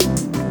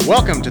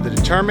Welcome to the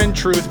Determined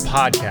Truth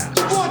Podcast.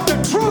 Want the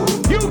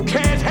truth? You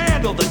can't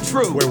handle the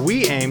truth. Where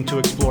we aim to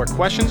explore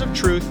questions of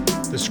truth,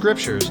 the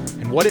scriptures,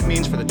 and what it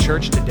means for the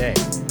church today.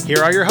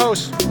 Here are your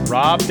hosts,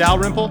 Rob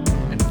Dalrymple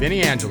and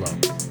Vinny Angelo.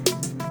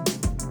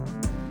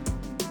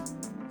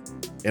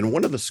 And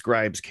one of the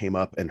scribes came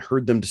up and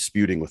heard them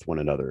disputing with one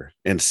another,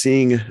 and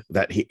seeing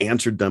that he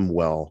answered them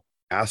well,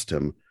 asked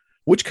him,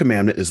 "Which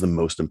commandment is the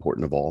most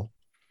important of all?"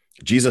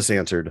 Jesus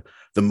answered,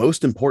 "The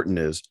most important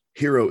is,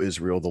 Hear, O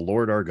Israel, the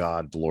Lord our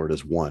God, the Lord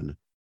is one.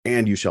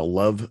 And you shall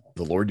love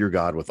the Lord your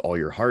God with all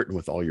your heart and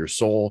with all your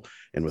soul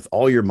and with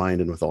all your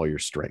mind and with all your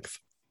strength.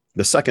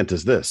 The second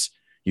is this,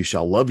 you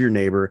shall love your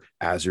neighbor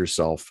as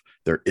yourself.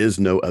 There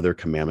is no other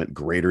commandment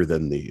greater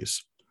than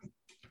these."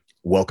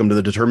 Welcome to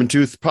the Determined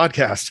Truth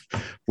Podcast.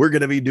 We're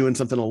going to be doing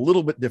something a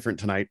little bit different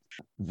tonight.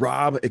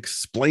 Rob,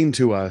 explain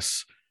to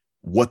us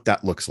what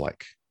that looks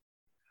like.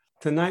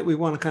 Tonight, we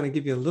want to kind of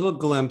give you a little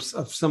glimpse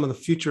of some of the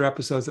future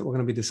episodes that we're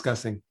going to be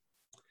discussing.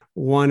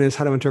 One is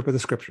how to interpret the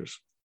scriptures.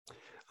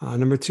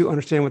 Number two,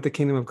 understand what the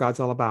kingdom of God's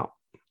all about.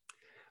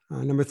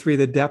 Number three,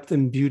 the depth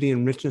and beauty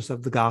and richness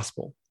of the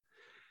gospel.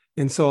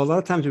 And so a lot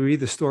of times we read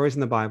the stories in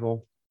the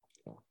Bible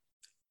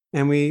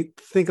and we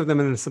think of them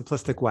in a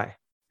simplistic way.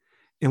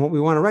 And what we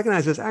want to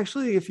recognize is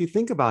actually, if you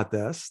think about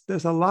this,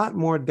 there's a lot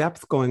more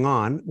depth going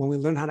on when we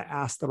learn how to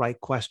ask the right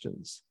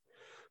questions.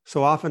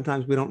 So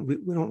oftentimes we don't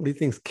read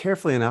things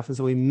carefully enough, and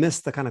so we miss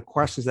the kind of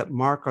questions that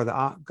Mark or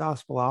the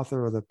gospel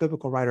author or the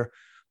biblical writer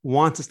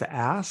wants us to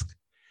ask.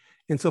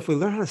 And so if we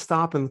learn how to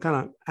stop and kind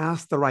of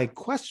ask the right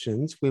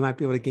questions, we might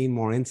be able to gain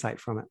more insight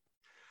from it.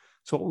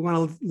 So what we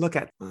want to look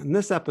at in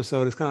this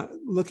episode is kind of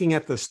looking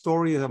at the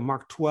story of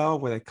Mark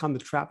 12, where they come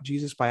to trap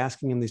Jesus by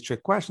asking him these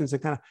trick questions,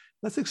 and kind of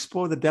let's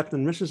explore the depth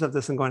and richness of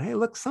this and going, hey,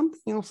 look,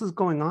 something else is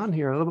going on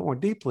here a little bit more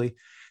deeply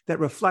that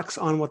reflects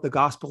on what the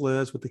gospel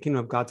is, what the kingdom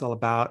of God's all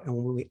about. And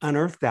when we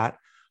unearth that,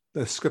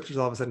 the scriptures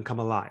all of a sudden come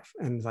alive.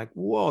 And it's like,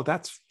 whoa,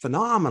 that's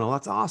phenomenal.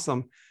 That's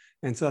awesome.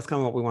 And so that's kind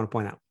of what we want to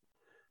point out.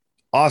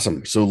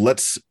 Awesome. So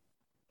let's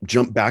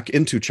jump back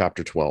into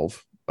chapter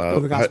 12.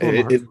 The Gospel of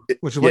Mark,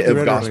 which is what you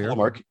read earlier.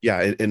 Mark,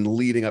 and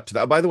leading up to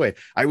that. By the way,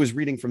 I was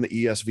reading from the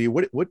ESV.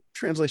 What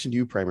translation do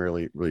you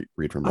primarily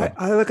read from?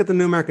 I look at the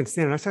New American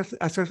Standard. That's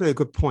actually a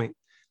good point.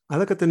 I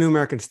look at the New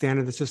American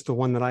Standard. It's just the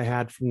one that I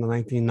had from the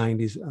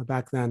 1990s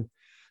back then.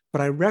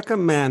 But I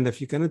recommend,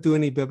 if you're going to do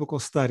any biblical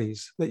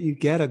studies, that you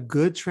get a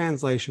good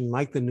translation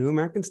like the New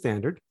American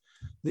Standard,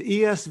 the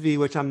ESV,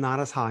 which I'm not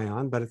as high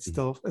on, but it's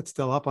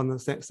still up on the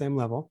same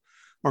level,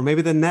 or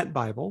maybe the Net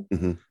Bible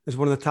is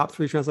one of the top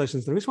 3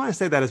 translations. The reason why I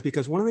say that is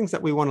because one of the things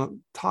that we want to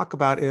talk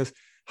about is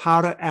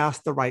how to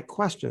ask the right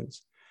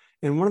questions.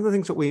 And one of the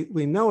things that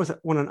we know is that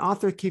when an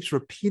author keeps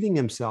repeating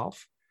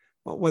himself,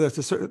 whether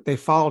it's they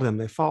followed him.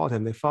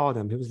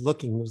 He was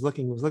looking.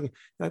 You're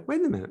like,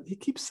 wait a minute, he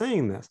keeps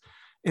saying this.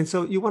 And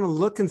so you want to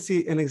look and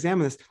see and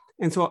examine this.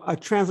 And so a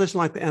translation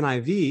like the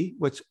NIV,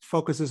 which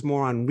focuses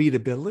more on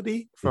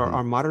readability for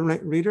our modern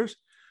readers,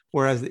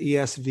 whereas the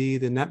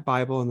ESV, the Net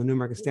Bible, and the New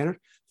American Standard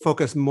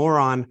focus more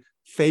on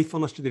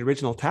faithfulness to the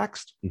original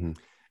text.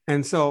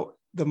 And so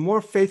the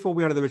more faithful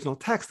we are to the original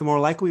text, the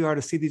more likely we are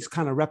to see these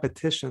kind of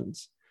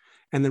repetitions.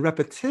 And the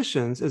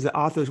repetitions is the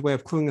author's way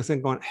of cluing us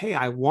in, going, hey,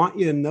 I want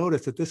you to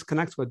notice that this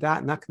connects with that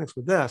and that connects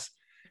with this.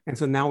 And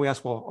so now we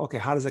ask, well, okay,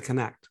 how does it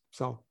connect?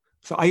 So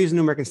I use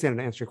New American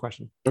Standard to answer your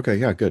question. Okay,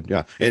 yeah, good,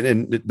 yeah.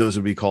 And those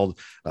would be called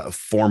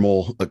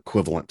formal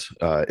equivalent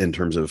in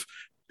terms of,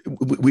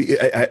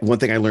 one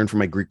thing I learned from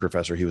my Greek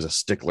professor, he was a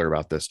stickler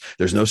about this.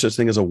 There's no such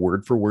thing as a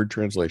word for word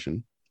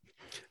translation.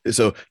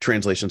 So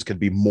translations could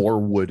be more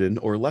wooden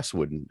or less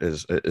wooden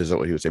is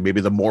what he would say.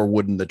 Maybe the more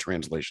wooden the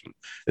translation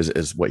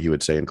is what he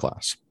would say in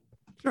class.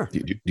 Sure.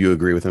 Do you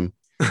agree with him?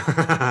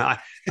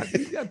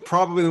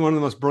 Probably one of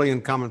the most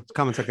brilliant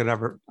comments I could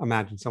ever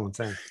imagine someone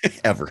saying.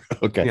 Ever.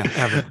 Okay. Yeah,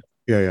 ever.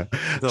 Yeah.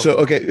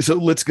 So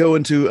let's go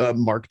into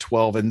Mark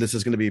 12, and this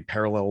is going to be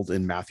paralleled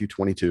in Matthew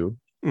 22.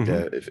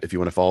 If you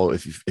want to follow,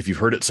 if you've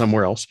heard it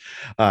somewhere else.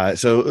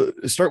 So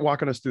start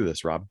walking us through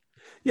this, Rob.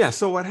 Yeah.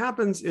 So what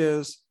happens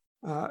is,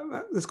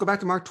 let's go back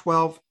to Mark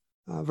 12,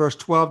 verse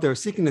 12. They were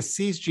seeking to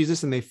seize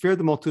Jesus, and they feared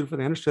the multitude, for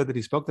they understood that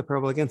he spoke the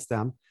parable against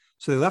them.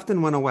 So they left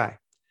and went away.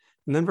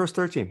 And then verse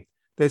 13,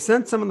 they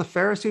sent some of the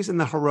Pharisees and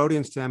the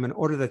Herodians to him in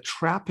order to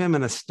trap him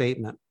in a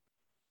statement.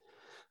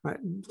 All right,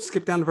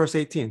 skip down to verse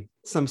 18.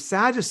 Some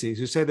Sadducees,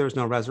 who say there is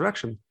no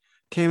resurrection,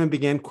 came and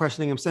began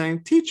questioning him,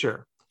 saying,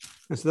 "Teacher."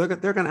 And so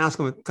they're going to ask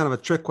him kind of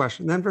a trick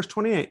question. And then verse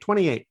 28,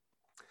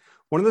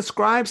 one of the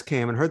scribes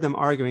came and heard them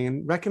arguing,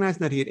 and recognizing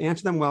that he had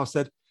answered them well,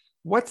 said,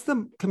 "What's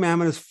the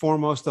commandment is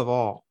foremost of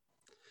all?"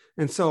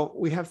 And so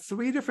we have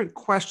 3 different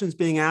questions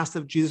being asked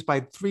of Jesus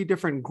by 3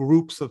 different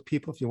groups of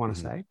people, if you want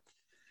to say.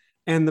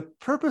 And the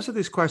purpose of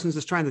these questions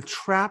is trying to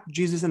trap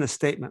Jesus in a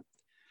statement.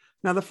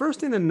 Now, the first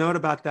thing to note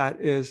about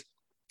that is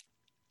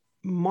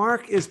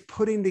Mark is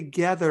putting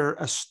together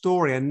a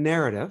story, a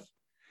narrative,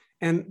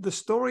 and the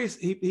stories,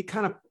 he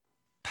kind of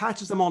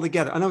patches them all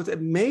together. In other words,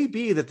 it may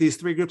be that these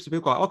 3 groups of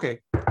people go, okay,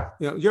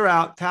 you're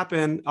out, tap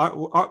in,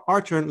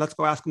 our turn, let's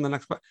go ask them the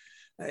next question.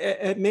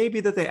 It may be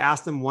that they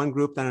asked them one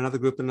group, then another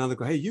group, then another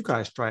group, hey, you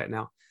guys try it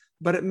now.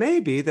 But it may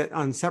be that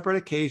on separate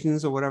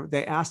occasions or whatever,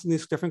 they asked them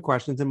these different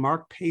questions and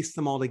Mark pastes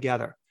them all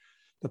together.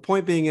 The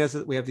point being is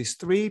that we have these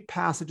three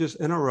passages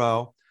in a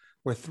row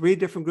where three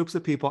different groups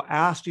of people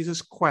ask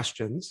Jesus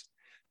questions,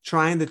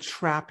 trying to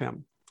trap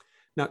him.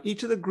 Now,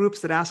 each of the groups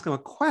that ask him a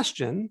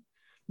question,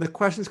 the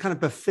question is kind of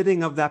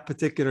befitting of that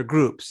particular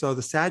group. So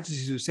the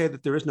Sadducees who say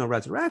that there is no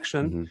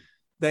resurrection,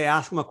 they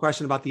ask him a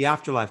question about the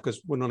afterlife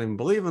because we don't even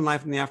believe in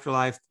life in the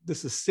afterlife.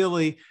 This is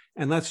silly.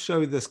 And let's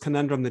show you this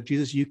conundrum that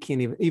Jesus, you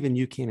can't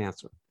you can't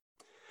answer.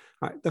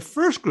 All right. The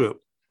first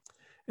group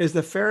is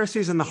the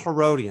Pharisees and the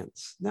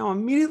Herodians. Now,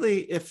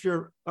 immediately, if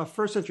you're a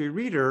first century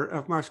reader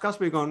of Mark's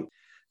gospel, you're going,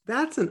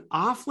 that's an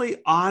awfully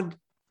odd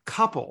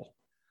couple.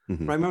 Right?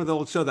 Remember the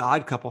old show, The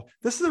Odd Couple?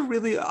 This is a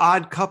really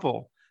odd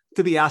couple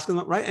to be asking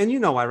them, right? And you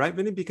know why, right,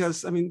 Vinny?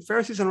 Because, I mean,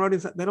 Pharisees and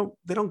Herodians, they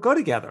don't go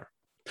together.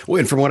 Well,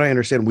 and from what I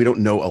understand, we don't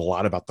know a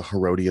lot about the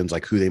Herodians,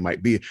 like who they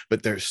might be,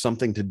 but there's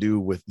something to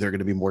do with they're going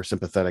to be more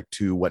sympathetic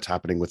to what's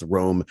happening with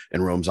Rome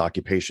and Rome's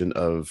occupation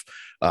of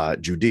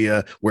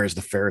Judea, whereas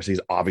the Pharisees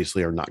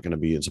obviously are not going to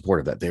be in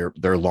support of that.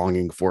 They're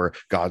longing for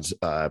God's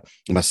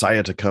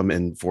Messiah to come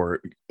and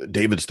for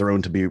David's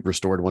throne to be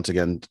restored once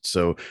again,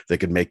 so they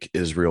could make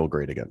Israel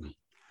great again.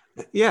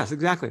 Yes,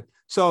 exactly.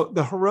 So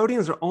the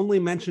Herodians are only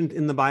mentioned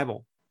in the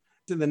Bible.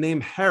 The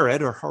name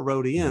Herod or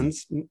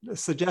Herodians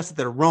suggests that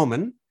they're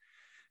Roman.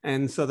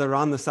 And so they're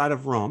on the side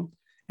of Rome.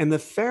 And the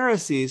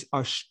Pharisees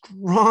are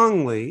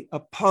strongly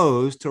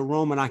opposed to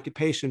Roman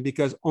occupation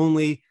because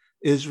only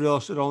Israel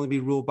should only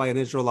be ruled by an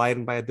Israelite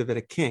and by a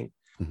Davidic king.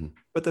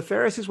 But the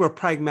Pharisees were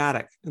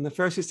pragmatic. And the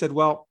Pharisees said,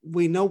 well,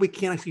 we know we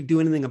can't actually do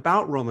anything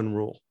about Roman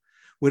rule.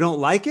 We don't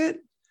like it,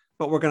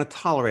 but we're going to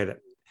tolerate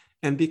it.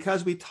 And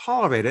because we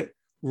tolerate it,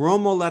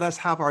 Rome will let us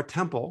have our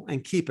temple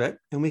and keep it,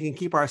 and we can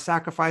keep our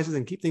sacrifices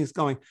and keep things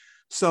going.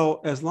 So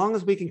as long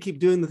as we can keep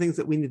doing the things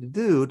that we need to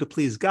do to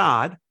please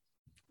God,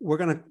 we're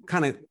going to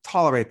kind of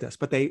tolerate this.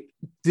 But they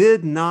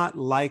did not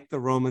like the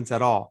Romans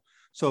at all.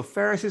 So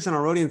Pharisees and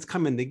Herodians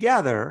coming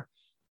together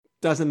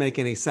doesn't make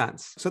any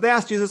sense. So they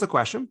asked Jesus a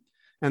question,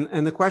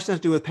 and the question has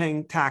to do with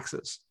paying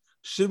taxes.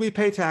 Should we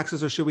pay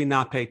taxes or should we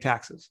not pay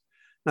taxes?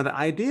 Now, the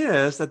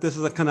idea is that this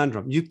is a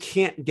conundrum. You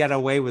can't get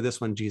away with this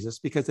one, Jesus,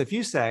 because if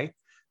you say,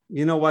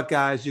 you know what,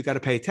 guys, you got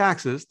to pay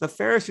taxes, the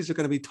Pharisees are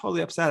going to be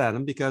totally upset at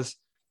him because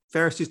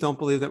Pharisees don't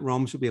believe that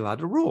Rome should be allowed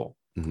to rule.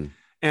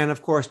 And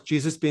of course,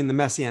 Jesus being the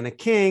Messianic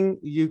king,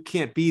 you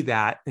can't be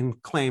that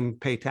and claim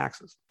pay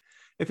taxes.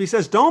 If he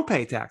says don't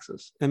pay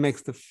taxes and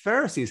makes the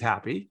Pharisees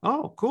happy,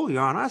 oh, cool,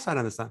 you're on our side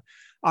on this time.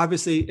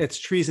 Obviously, it's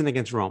treason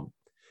against Rome.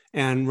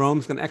 And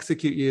Rome's going to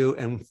execute you,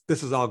 and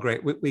this is all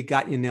great. We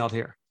got you nailed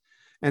here.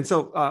 And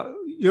so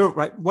you're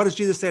right. What does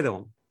Jesus say to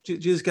him?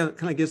 Jesus kind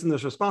of gives him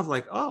this response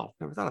like, oh,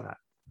 never thought of that.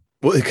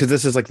 Well, because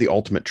this is like the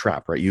ultimate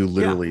trap, right? You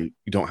literally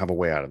you don't have a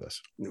way out of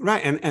this.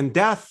 Right. And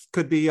death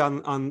could be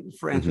on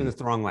for answering this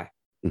the wrong way.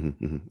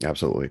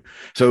 Absolutely.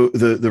 So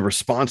the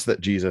response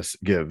that Jesus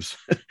gives,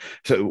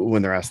 so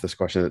when they're asked this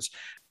question, it's,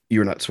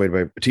 you're not swayed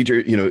by teacher,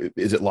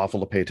 is it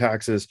lawful to pay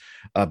taxes?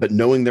 But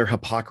knowing their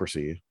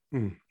hypocrisy.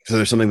 So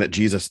there's something that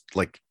Jesus,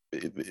 like,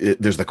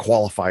 there's the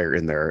qualifier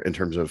in there in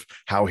terms of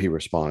how he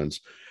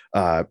responds.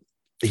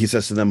 He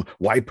says to them,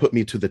 why put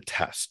me to the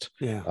test?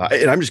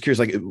 And I'm just curious,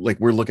 like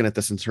we're looking at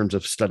this in terms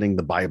of studying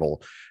the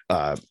Bible.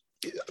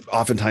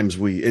 Oftentimes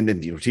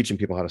teaching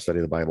people how to study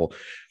the Bible.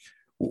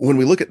 When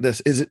we look at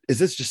this, is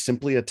this just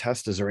simply a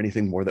test? Is there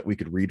anything more that we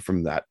could read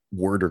from that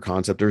word or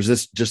concept? Or is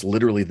this just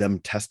literally them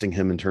testing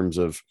him in terms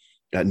of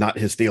not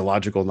his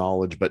theological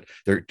knowledge, but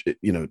they're,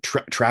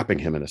 trapping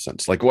him in a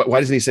sense? Like, why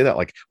doesn't he say that?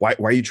 Like, why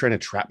are you trying to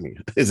trap me?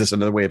 Is this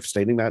another way of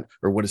stating that?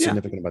 Or what is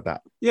significant about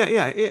that?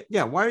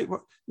 Yeah. Why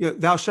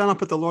thou shalt not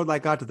put the Lord thy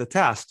God to the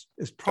test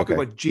is probably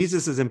what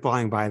Jesus is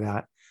implying by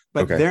that.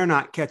 But they're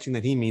not catching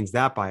that he means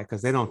that by it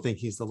because they don't think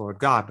he's the Lord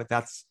God. But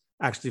that's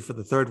actually for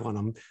the third one.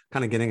 I'm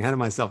kind of getting ahead of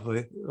myself. On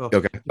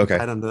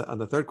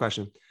the third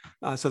question.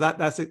 So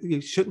that's it.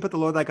 You shouldn't put the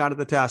Lord thy God to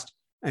the test.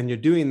 And you're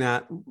doing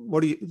that.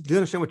 Do you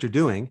understand what you're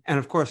doing? And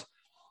of course,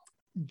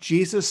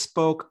 Jesus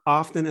spoke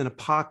often in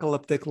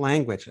apocalyptic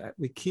language.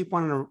 We keep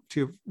wanting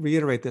to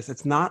reiterate this.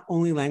 It's not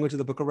only language of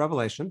the book of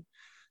Revelation.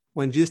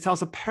 When Jesus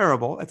tells a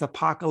parable, it's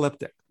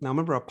apocalyptic. Now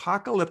remember,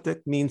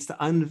 apocalyptic means to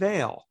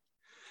unveil,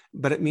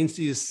 but it means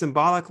to use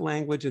symbolic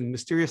language and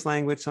mysterious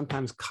language,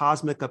 sometimes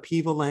cosmic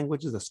upheaval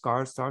languages. The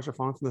stars are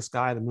falling from the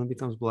sky, the moon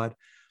becomes blood,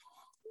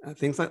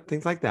 things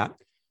like that.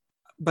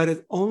 But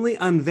it only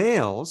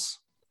unveils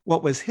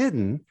what was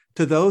hidden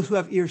to those who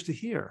have ears to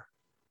hear.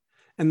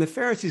 And the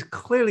Pharisees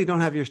clearly don't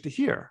have ears to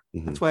hear.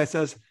 That's why it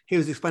says he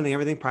was explaining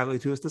everything privately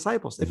to his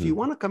disciples. If you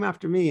want to come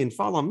after me and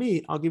follow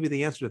me, I'll give you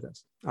the answer to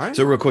this. All right.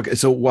 So real quick.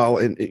 So while,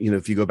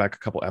 if you go back a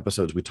couple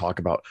episodes, we talk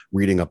about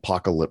reading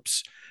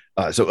Apocalypse.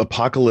 So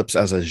Apocalypse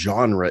as a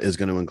genre is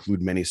going to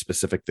include many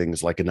specific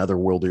things, like another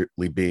worldly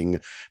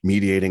being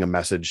mediating a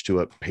message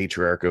to a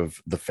patriarch of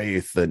the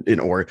faith,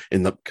 or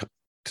in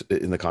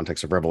the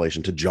context of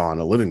Revelation to John,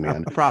 a living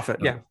man, a prophet.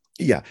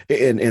 Yeah.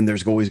 And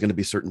there's always going to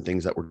be certain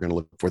things that we're going to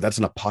look for. That's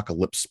an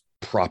apocalypse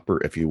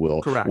proper, if you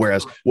will. Correct.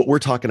 Whereas what we're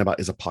talking about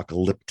is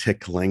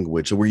apocalyptic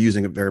language. So we're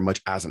using it very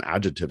much as an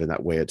adjective in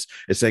that way. It's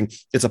saying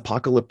it's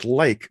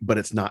apocalyptic, but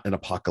it's not an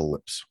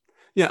apocalypse.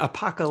 Yeah,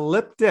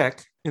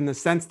 apocalyptic in the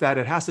sense that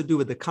it has to do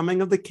with the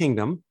coming of the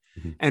kingdom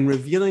and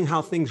revealing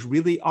how things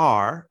really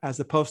are, as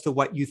opposed to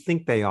what you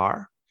think they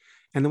are.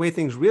 And the way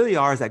things really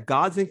are is that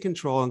God's in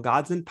control and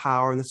God's in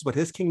power. And this is what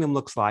his kingdom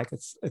looks like.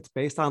 It's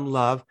based on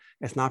love.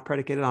 It's not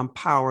predicated on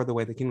power, the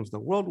way the kingdoms of the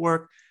world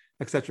work,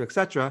 et cetera, et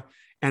cetera.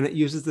 And it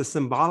uses the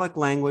symbolic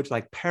language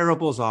like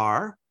parables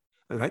are,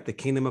 right? The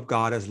kingdom of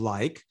God is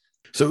like.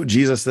 So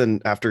Jesus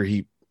then, after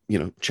he,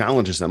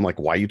 challenges them, like,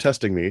 why are you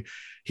testing me?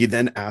 He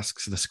then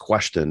asks this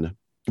question,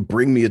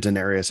 bring me a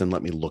denarius and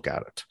let me look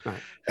at it. Right.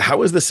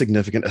 How is this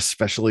significant,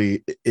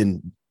 especially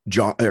in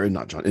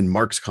in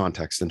Mark's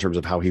context, in terms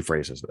of how he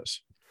phrases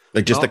this?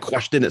 Like just the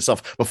question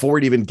itself, before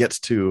it even gets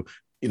to,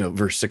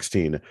 verse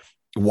 16,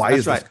 why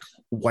is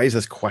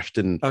this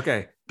question?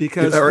 Okay.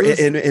 Because,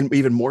 and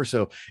even more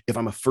so, if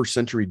I'm a first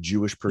century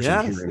Jewish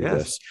person hearing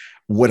this,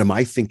 what am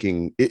I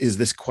thinking? Is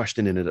this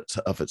question in and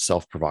of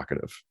itself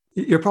provocative?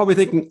 You're probably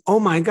thinking, oh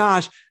my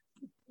gosh,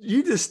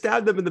 you just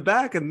stabbed them in the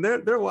back and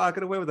they're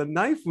walking away with a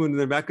knife wound in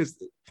their back.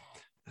 Because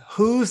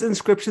whose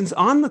inscription's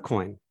on the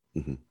coin?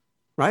 Mm-hmm.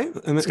 Right?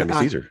 And it's going to be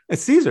Caesar.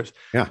 It's Caesar's.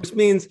 Yeah. Which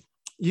means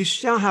you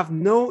shall have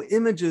no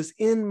images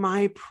in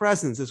my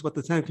presence, is what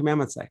the 10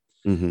 Commandments say.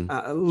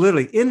 Mm-hmm.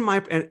 Literally in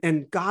my,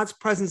 and God's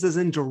presence is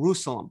in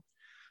Jerusalem.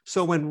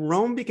 So when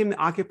Rome became the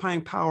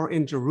occupying power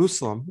in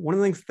Jerusalem, one of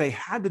the things they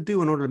had to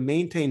do in order to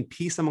maintain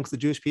peace amongst the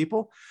Jewish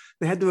people,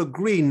 they had to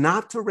agree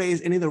not to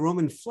raise any of the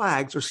Roman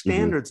flags or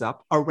standards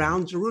up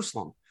around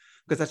Jerusalem,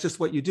 because that's just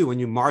what you do when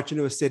you march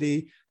into a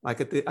city,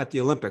 like at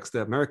the Olympics,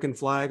 the American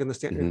flag and the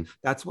standard,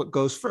 that's what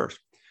goes first.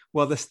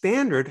 Well, the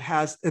standard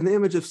has an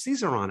image of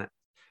Caesar on it,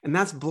 and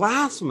that's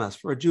blasphemous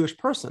for a Jewish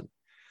person.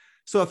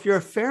 So if you're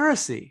a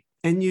Pharisee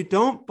and you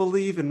don't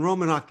believe in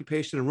Roman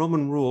occupation and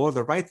Roman rule, or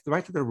the right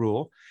to the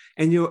rule,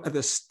 and you're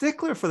the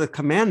stickler for the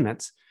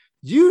commandments,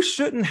 you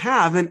shouldn't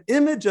have an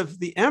image of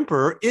the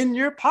emperor in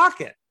your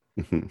pocket.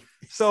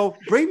 So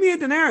bring me a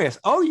denarius.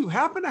 Oh, you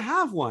happen to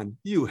have one,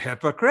 you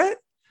hypocrite.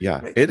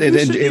 Yeah. Right? You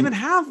shouldn't even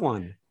have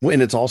one.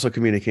 And it's also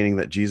communicating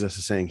that Jesus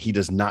is saying he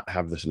does not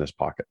have this in his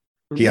pocket.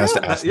 He has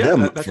to ask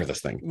them for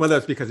this thing. Well,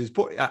 that's because he's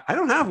poor. I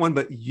don't have one,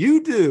 but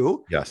you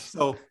do. Yes.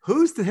 So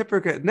who's the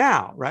hypocrite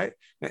now, right?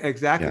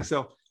 Exactly. Yeah.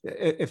 So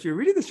if you're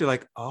reading this, you're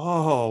like,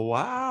 oh,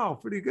 wow,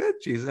 pretty good.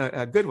 Geez,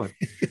 a good one.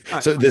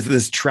 So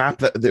this trap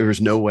that there is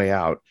no way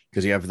out,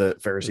 because you have the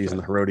Pharisees and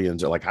the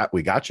Herodians are like,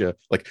 we got you.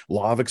 Like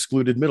law of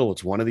excluded middle.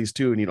 It's one of these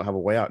two and you don't have a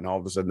way out. And all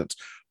of a sudden it's,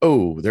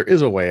 oh, there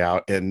is a way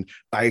out. And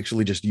I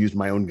actually just used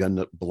my own gun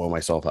to blow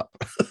myself up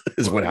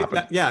is what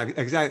happened. Yeah,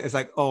 exactly. It's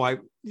like, oh,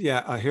 I've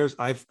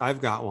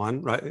got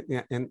one, right?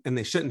 Yeah, and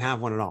they shouldn't have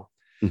one at all.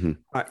 Mm-hmm.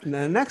 All right. And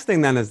the next thing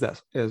then is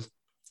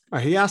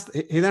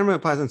he then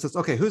replies and says,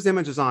 okay, whose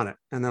image is on it?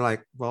 And they're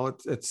like, well,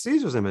 it's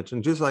Caesar's image.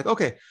 And Jesus is like,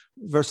 okay,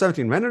 verse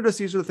 17, render to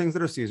Caesar the things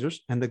that are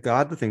Caesar's and to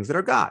God the things that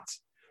are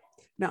God's.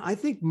 Now, I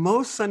think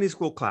most Sunday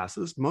school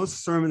classes,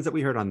 most sermons that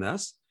we heard on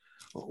this,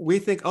 we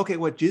think, okay,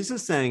 what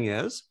Jesus is saying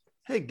is,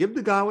 hey, give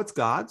to God what's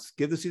God's,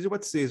 give to Caesar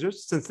what's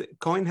Caesar's. Since the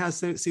coin has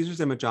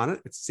Caesar's image on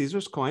it, it's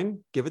Caesar's coin,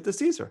 give it to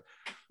Caesar.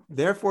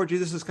 Therefore,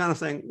 Jesus is kind of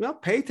saying, well,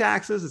 pay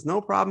taxes, it's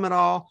no problem at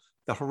all.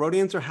 The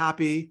Herodians are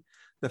happy.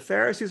 The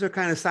Pharisees are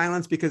kind of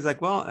silenced because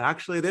like, well,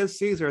 actually it is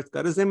Caesar. It's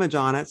got his image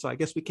on it. So I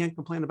guess we can't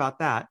complain about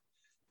that.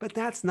 But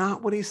that's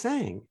not what he's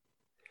saying.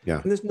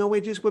 Yeah. And there's no way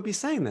Jesus would be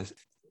saying this.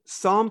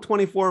 Psalm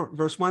 24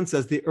 verse 1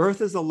 says, the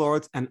earth is the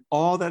Lord's and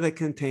all that it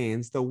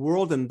contains, the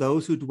world and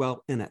those who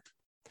dwell in it.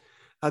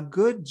 A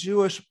good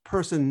Jewish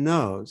person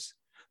knows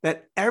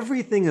that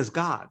everything is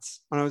God's.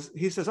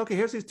 He says, okay,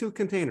 here's these two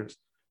containers.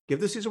 Give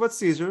to Caesar what's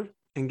Caesar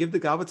and give to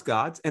God what's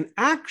God's. And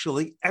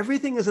actually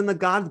everything is in the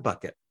God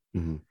bucket.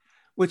 Mm-hmm.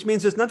 Which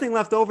means there's nothing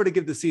left over to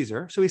give to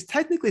Caesar. So he's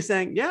technically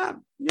saying,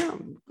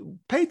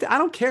 pay. I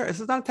don't care. This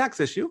is not a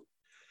tax issue.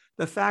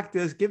 The fact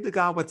is, give to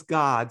God what's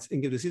God's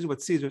and give to Caesar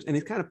what's Caesar's. And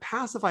he's kind of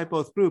pacified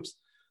both groups,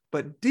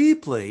 but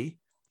deeply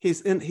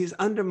he's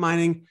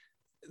undermining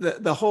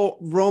the whole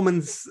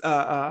Romans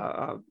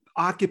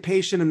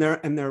occupation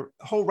and their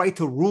whole right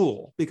to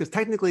rule. Because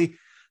technically,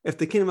 if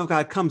the kingdom of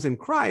God comes in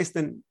Christ,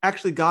 then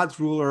actually God's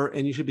ruler,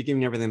 and you should be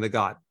giving everything to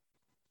God.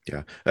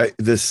 Yeah.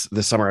 This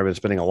summer, I've been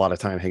spending a lot of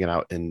time hanging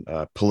out in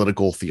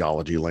political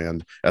theology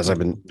land as I've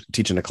been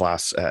teaching a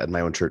class at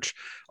my own church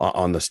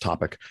on this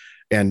topic.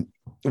 And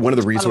one of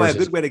the reasons, by the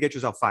way, a good way to get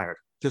yourself fired.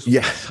 Just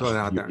throw it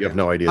out there. You have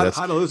no idea.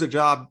 How to lose a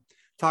job,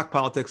 talk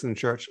politics in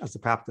church as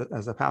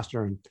a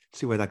pastor, and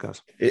see where that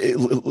goes.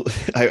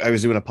 I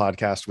was doing a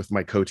podcast with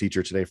my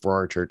co-teacher today for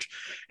our church,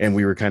 and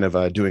we were kind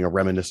of doing a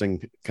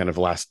reminiscing kind of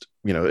last,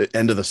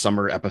 end of the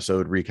summer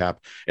episode recap.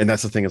 And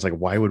that's the thing. It's like,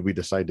 why would we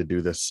decide to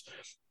do this?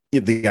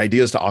 The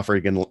idea is to offer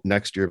again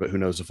next year, but who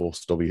knows if we'll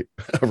still be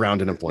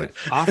around and employed.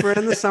 Offer it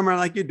in the summer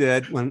like you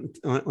did when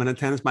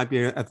attendance might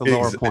be at the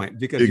lower point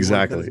because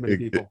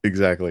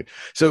exactly.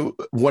 So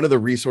one of the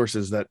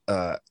resources that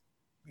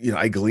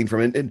I gleaned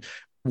from it, and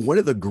one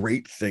of the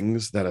great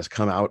things that has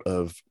come out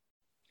of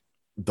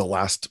the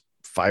last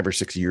 5 or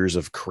 6 years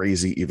of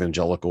crazy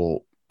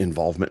evangelical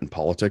involvement in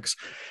politics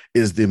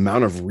is the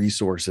amount of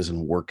resources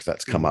and work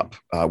that's come up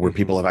where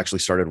people have actually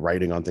started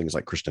writing on things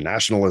like Christian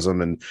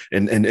nationalism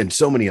and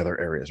so many other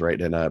areas,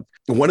 right? And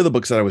one of the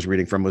books that I was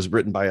reading from was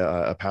written by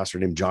a pastor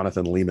named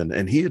Jonathan Leeman,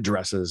 and he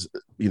addresses,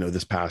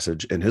 this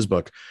passage in his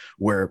book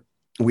where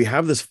we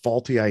have this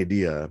faulty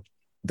idea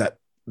that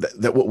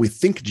what we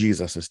think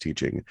Jesus is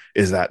teaching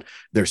is that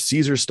there's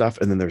Caesar stuff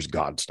and then there's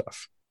God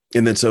stuff.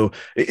 And then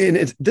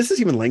this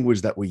is even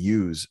language that we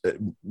use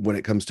when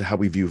it comes to how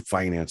we view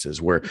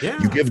finances, where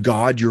you give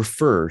God your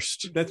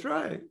first. That's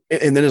right.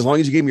 And then as long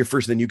as you gave him your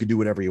first, then you can do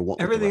whatever you want.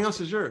 Everything else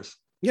is yours.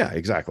 Yeah,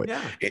 exactly.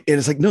 Yeah. And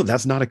it's like, no,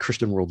 that's not a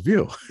Christian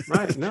worldview.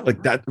 Right. No.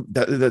 Like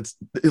that's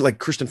like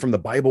Christian from the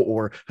Bible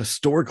or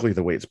historically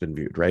the way it's been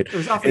viewed, right? It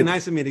was awfully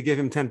nice of me to give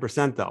him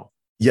 10% though.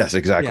 Yes,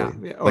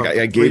 exactly. Yeah. Like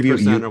I gave you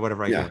or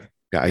whatever I gave.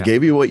 Yeah, I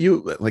gave you what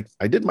you like.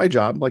 I did my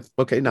job. Like,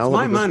 okay, now it's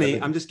my money.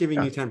 I'm just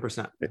giving you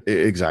 10%.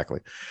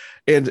 Exactly.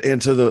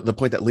 And so the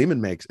point that Lehman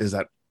makes is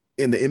that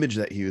in the image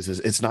that he uses,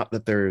 it's not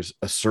that there's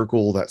a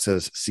circle that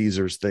says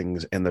Caesar's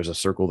things and there's a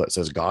circle that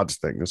says God's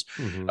things.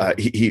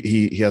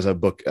 He has a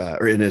book,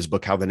 or in his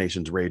book, How the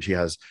Nations Rage, he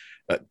has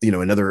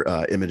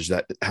another image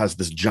that has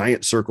this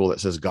giant circle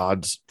that says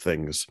God's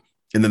things.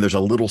 And then there's a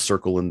little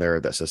circle in there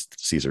that says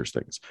Caesar's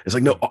things. It's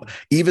like, no,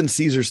 even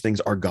Caesar's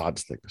things are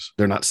God's things.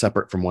 They're not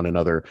separate from one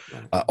another.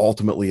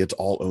 Ultimately, it's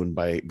all owned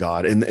by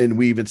God. And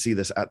we even see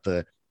this at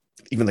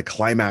even the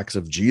climax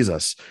of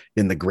Jesus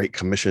in the Great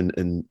Commission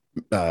in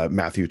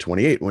Matthew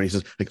 28, when he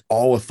says, like,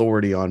 all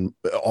authority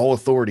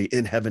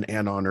in heaven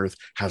and on earth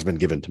has been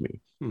given to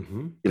me.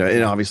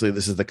 And obviously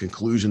this is the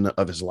conclusion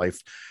of his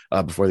life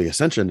before the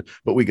ascension,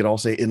 but we could all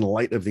say in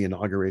light of the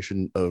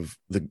inauguration of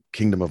the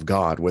kingdom of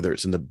God, whether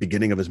it's in the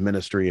beginning of his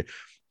ministry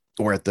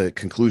or at the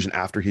conclusion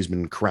after he's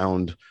been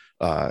crowned,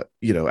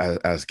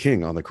 as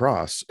king on the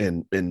cross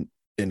and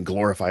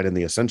glorified in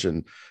the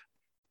ascension,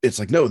 it's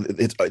like, no,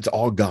 it's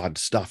all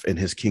God's stuff and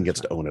his king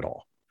gets to own it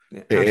all.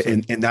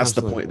 And that's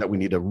the point that we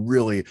need to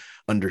really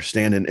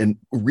understand and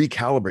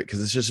recalibrate, because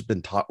it's just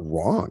been taught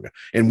wrong.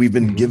 And we've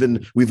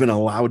been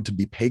allowed to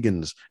be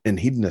pagans and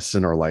hedonists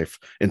in our life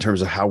in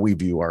terms of how we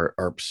view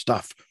our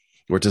stuff,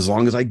 which as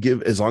long as I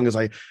give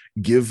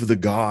the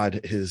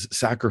God his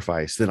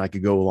sacrifice, then I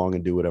could go along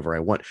and do whatever I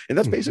want. And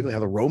that's basically how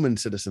the Roman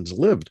citizens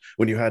lived.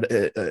 When you had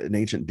an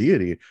ancient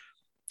deity,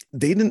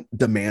 they didn't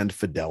demand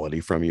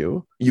fidelity from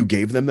you. You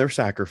gave them their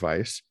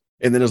sacrifice.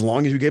 And then as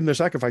long as you gave them their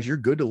sacrifice, you're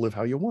good to live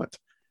how you want.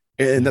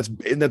 And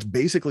that's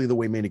basically the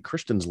way many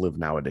Christians live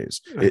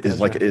nowadays. It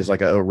is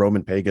like a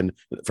Roman pagan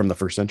from the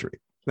first century.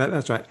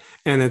 That's right.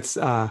 And it's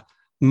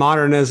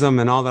modernism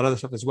and all that other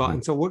stuff as well.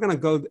 And so we're going to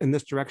go in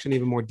this direction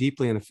even more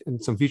deeply in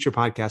some future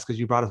podcasts, because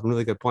you brought up some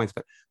really good points,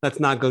 but let's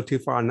not go too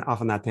far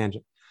off on that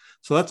tangent.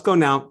 So let's go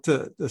now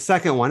to the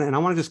second one. And I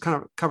want to just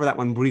kind of cover that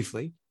one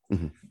briefly.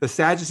 The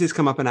Sadducees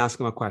come up and ask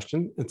him a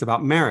question. It's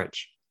about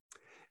marriage.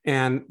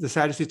 And the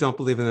Sadducees don't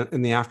believe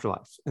in the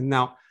afterlife. And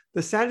now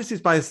the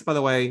Sadducees, by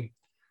the way,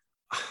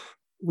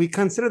 we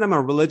consider them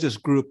a religious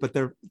group, but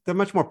they're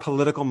much more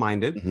political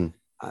minded.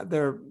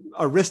 They're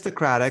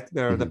aristocratic.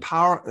 They're the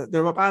power.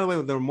 By the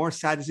way, there were more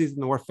Sadducees than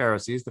there were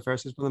Pharisees. The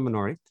Pharisees were the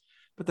minority,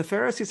 but the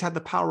Pharisees had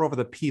the power over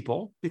the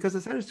people, because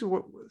the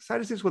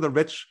Sadducees were the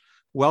rich,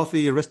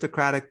 wealthy,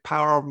 aristocratic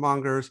power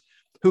mongers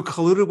who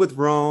colluded with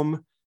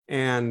Rome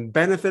and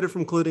benefited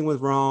from colluding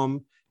with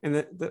Rome.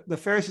 And the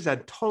Pharisees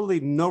had totally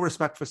no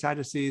respect for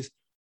Sadducees.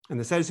 And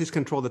the Sadducees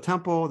controlled the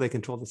temple. They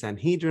controlled the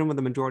Sanhedrin with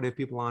the majority of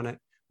people on it,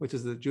 which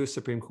is the Jewish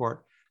Supreme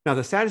Court. Now,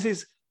 the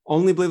Sadducees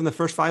only believe in the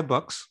first 5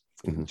 books,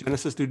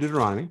 Genesis through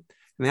Deuteronomy. And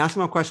they ask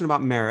them a question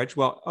about marriage.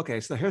 Well, okay,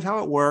 so here's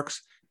how it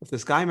works. If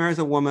this guy marries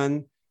a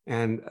woman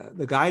and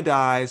the guy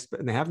dies,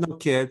 and they have no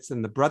kids,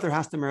 and the brother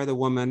has to marry the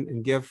woman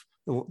and give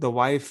the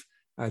wife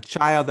a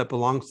child that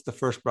belongs to the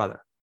first brother.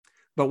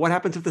 But what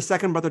happens if the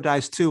second brother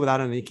dies too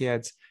without any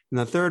kids, and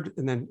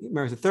then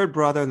marries the third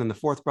brother, and then the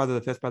fourth brother,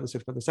 the fifth brother, the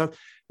sixth brother, the seventh?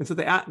 And so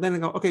then they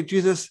go, okay,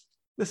 Jesus,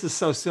 this is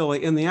so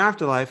silly. In the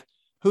afterlife,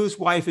 whose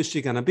wife is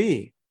she going to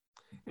be?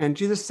 And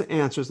Jesus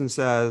answers and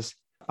says,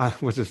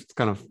 which is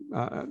kind of,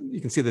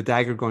 you can see the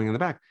dagger going in the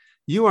back.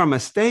 You are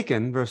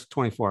mistaken, verse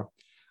 24.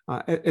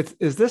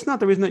 Is this not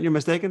the reason that you're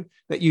mistaken?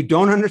 That you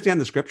don't understand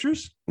the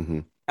scriptures?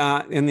 And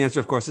the answer,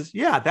 of course, is,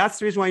 yeah, that's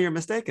the reason why you're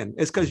mistaken.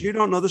 It's because you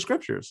don't know the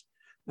scriptures.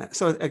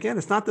 So again,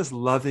 it's not this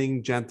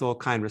loving, gentle,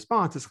 kind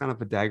response. It's kind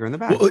of a dagger in the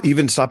back. Well,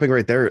 even stopping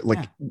right there,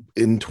 like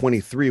in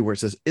 23, where it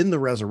says in the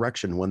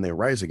resurrection, when they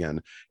rise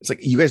again, it's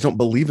like, you guys don't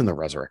believe in the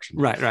resurrection.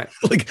 Right.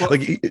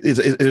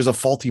 There's a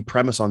faulty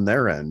premise on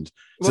their end.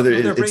 So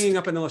they're bringing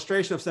up an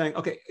illustration of saying,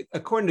 okay,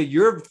 according to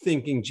your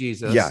thinking,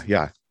 Jesus,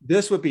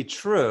 this would be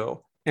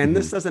true. And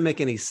this doesn't make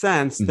any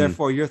sense.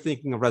 Therefore, your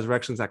thinking of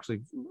resurrection is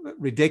actually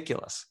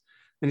ridiculous.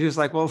 And you're just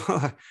like,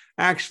 well,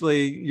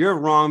 actually, you're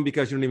wrong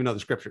because you don't even know the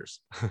scriptures.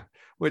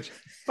 Which,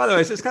 by the way,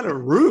 it's just kind of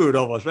rude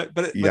almost, right?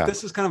 But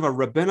this is kind of a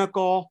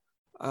rabbinical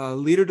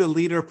leader to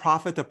leader,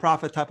 prophet to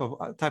prophet type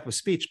of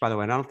speech, by the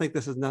way. And I don't think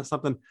this is not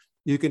something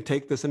you can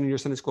take this in your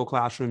Sunday school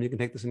classroom. You can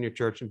take this in your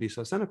church and be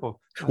so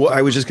cynical. Well,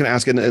 I was just going to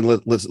ask, and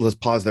let's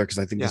pause there because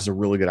I think this is a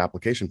really good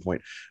application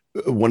point.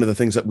 One of the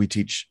things that we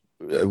teach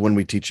when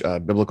we teach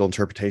biblical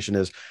interpretation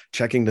is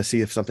checking to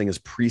see if something is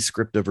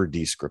prescriptive or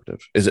descriptive.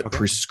 Is it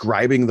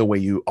prescribing the way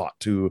you ought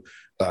to,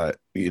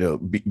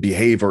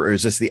 behave, or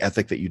is this the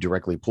ethic that you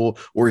directly pull,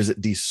 or is it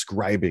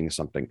describing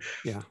something?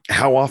 Yeah.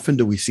 How often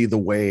do we see the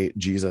way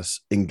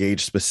Jesus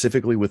engaged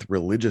specifically with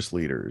religious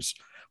leaders,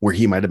 where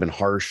he might have been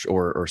harsh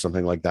or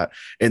something like that,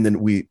 and then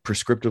we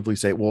prescriptively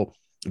say, well,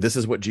 this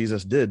is what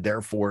Jesus did,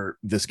 therefore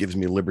this gives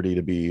me liberty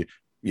to be,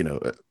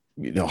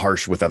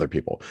 harsh with other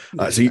people.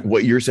 So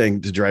what you're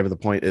saying, to drive the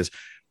point, is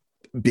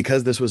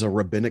because this was a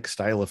rabbinic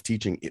style of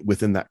teaching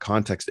within that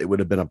context, it would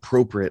have been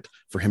appropriate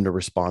for him to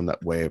respond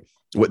that way.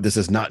 What this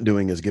is not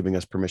doing is giving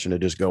us permission to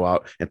just go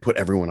out and put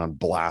everyone on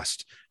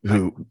blast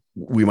who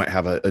we might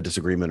have a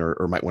disagreement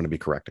or might want to be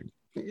correcting.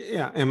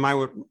 Yeah. And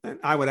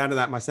I would add to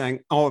that by saying,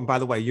 oh, and by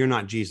the way, you're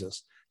not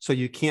Jesus. So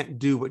you can't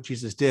do what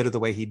Jesus did or the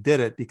way he did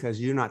it,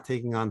 because you're not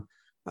taking on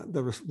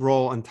the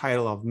role and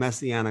title of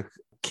Messianic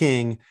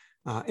king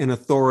in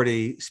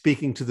authority,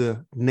 speaking to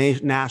the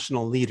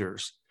national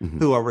leaders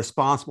who are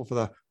responsible for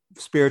the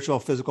spiritual,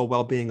 physical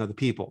well-being of the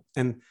people.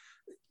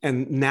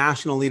 And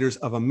national leaders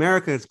of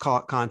America's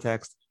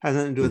context has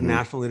nothing to do with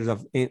national leaders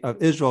of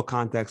Israel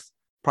context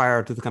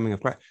prior to the coming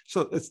of Christ.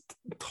 So it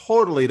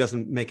totally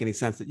doesn't make any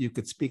sense that you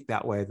could speak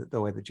that way,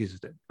 the way that Jesus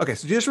did. Okay,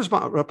 so Jesus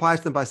replies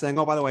to them by saying,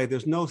 oh, by the way,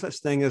 there's no such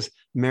thing as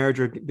marriage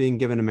or being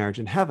given a marriage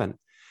in heaven.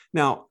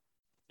 Now,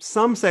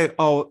 some say,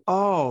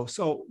 oh,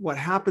 so what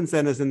happens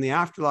then is in the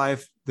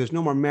afterlife, there's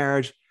no more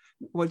marriage.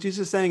 What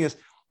Jesus is saying is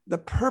the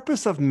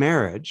purpose of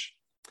marriage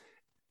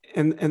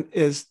and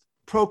is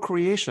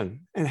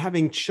procreation and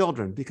having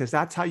children, because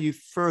that's how you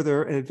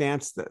further and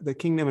advance the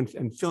kingdom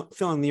and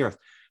fill in the earth.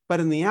 But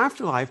in the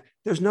afterlife,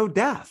 there's no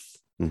death.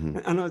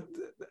 And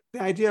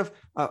the idea of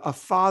a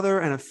father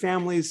and a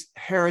family's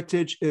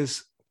heritage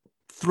is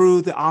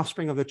through the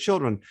offspring of the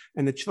children,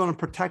 and the children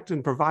protect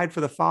and provide for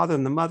the father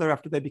and the mother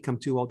after they become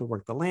too old to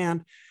work the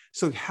land.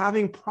 So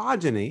having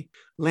progeny,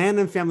 land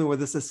and family, were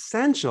this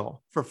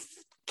essential for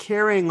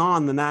carrying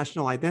on the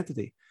national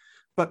identity.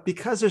 But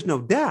because there's no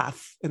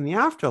death in the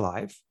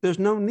afterlife, there's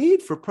no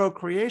need for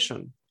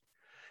procreation.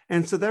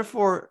 And so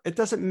therefore, it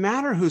doesn't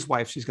matter whose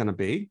wife she's going to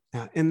be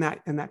in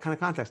that kind of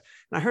context.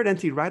 And I heard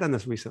N.T. Wright on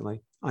this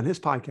recently on his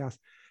podcast,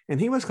 and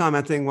he was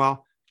commenting,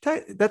 well,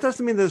 that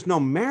doesn't mean there's no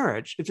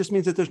marriage. It just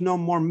means that there's no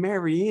more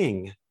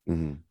marrying.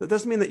 That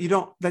doesn't mean that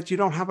you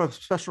don't have a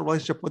special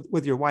relationship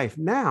with your wife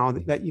now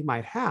that you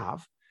might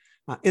have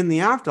in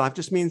the afterlife.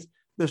 Just means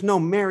there's no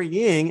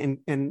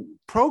marrying and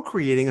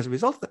procreating as a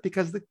result of that,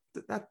 because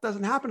that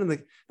doesn't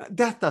happen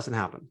death doesn't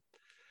happen.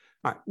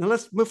 All right, now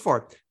let's move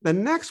forward. The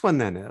next one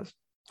then is,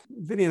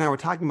 Vinny and I were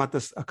talking about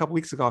this a couple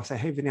weeks ago. I said,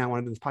 hey, Vinny, I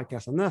want to do this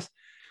podcast on this.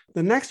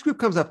 The next group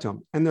comes up to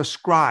him, and they're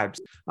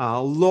scribes,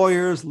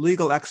 lawyers,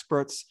 legal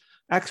experts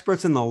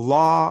in the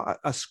law.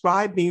 A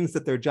scribe means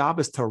that their job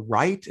is to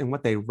write, and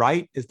what they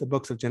write is the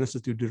books of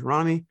Genesis through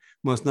Deuteronomy,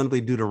 most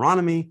notably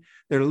Deuteronomy.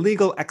 They're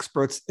legal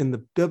experts in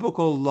the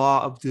biblical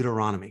law of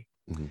Deuteronomy.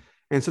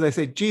 And so they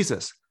say,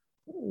 Jesus,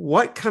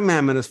 what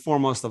commandment is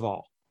foremost of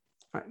all?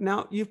 Right,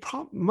 now,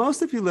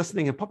 most of you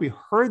listening have probably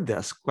heard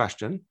this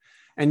question,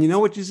 and you know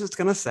what Jesus is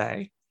going to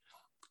say,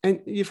 and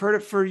you've heard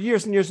it for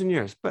years and years and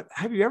years. But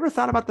have you ever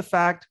thought about the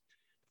fact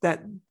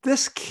that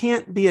this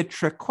can't be a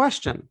trick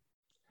question?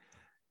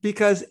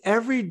 Because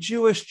every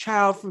Jewish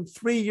child from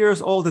 3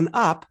 years old and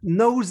up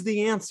knows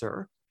the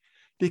answer,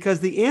 because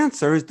the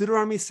answer is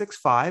Deuteronomy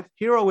 6:5.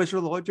 Hear, O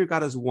Israel, the Lord your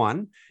God is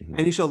one,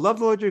 and you shall love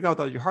the Lord your God with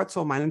all your heart,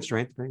 soul, mind, and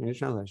strength, depending on your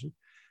translation.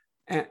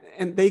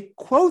 And they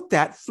quote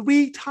that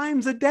 3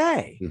 times a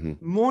day,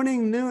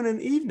 morning, noon,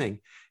 and evening.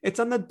 It's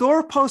on the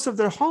doorposts of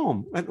their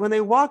home. And when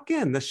they walk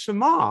in, the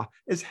Shema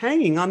is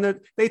hanging on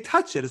they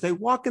touch it as they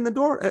walk in the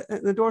doors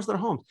of their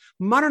homes.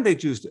 Modern day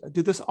Jews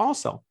do this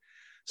also.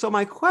 So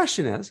my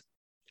question is,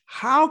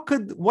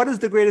 what is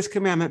the greatest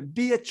commandment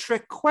be a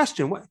trick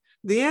question?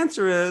 The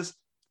answer is,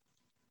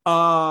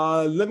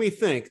 let me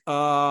think.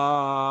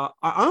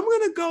 I'm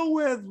going to go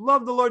with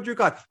love the Lord your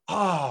God.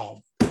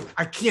 Oh,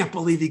 I can't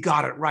believe he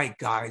got it right,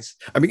 guys.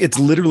 I mean, it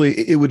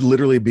would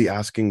literally be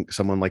asking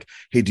someone like,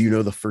 hey, do you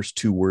know the first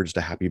 2 words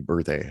to happy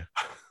birthday?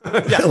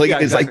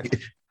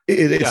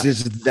 It's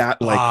just that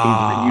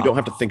you don't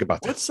have to think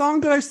about that. What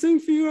song did I sing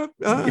for you?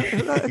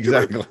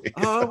 Exactly.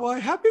 Why,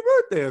 happy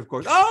birthday, of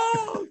course.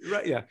 Oh,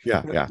 right.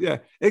 Yeah,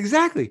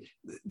 exactly.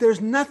 There's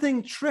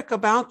nothing trick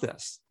about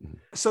this.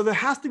 So there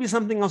has to be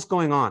something else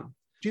going on.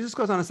 Jesus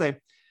goes on to say,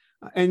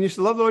 and you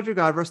should love the Lord your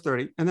God, verse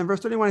 30. And then verse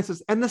 31, he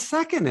says, and the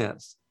second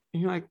is,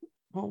 and you're like,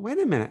 well, wait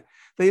a minute.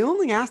 They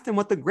only asked him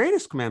what the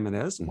greatest commandment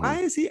is. Why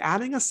is he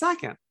adding a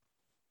second?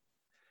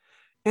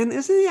 And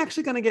isn't he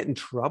actually going to get in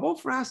trouble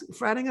for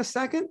adding a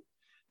second?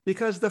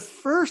 Because the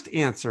first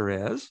answer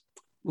is,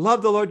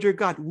 love the Lord your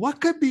God. What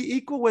could be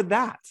equal with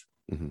that?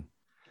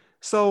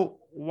 So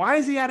why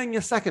is he adding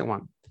a second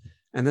one?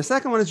 And the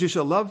second one is, you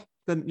shall love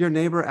your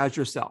neighbor as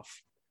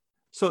yourself.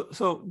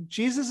 So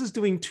Jesus is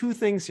doing two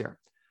things here.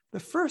 The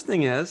first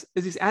thing is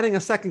he's adding a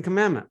second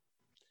commandment.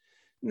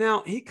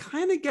 Now, he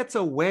kind of gets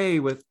away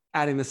with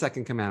adding the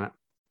second commandment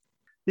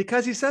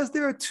because he says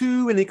there are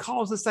two and he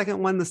calls the second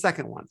one the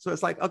second one. So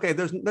it's like, okay,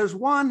 there's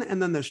one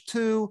and then there's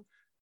two.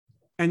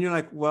 And you're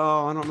like,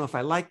 well, I don't know if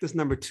I like this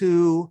number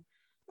two,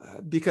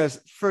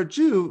 because for a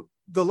Jew,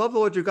 the love of the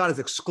Lord your God is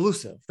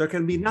exclusive. There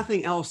can be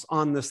nothing else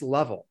on this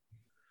level.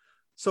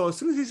 So as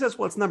soon as he says,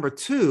 well, it's number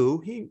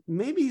two,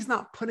 maybe he's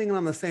not putting it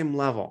on the same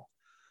level.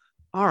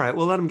 All right,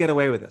 we'll let him get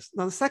away with this.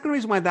 Now, the second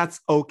reason why that's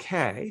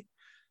okay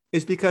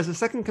is because the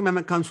second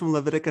commandment comes from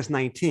Leviticus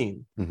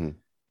 19. Mm-hmm.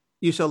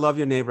 You shall love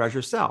your neighbor as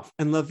yourself.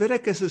 And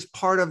Leviticus is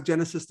part of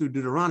Genesis through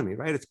Deuteronomy,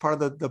 right? It's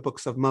part of the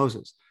books of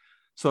Moses.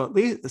 So at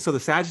least, so the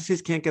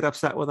Sadducees can't get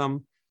upset with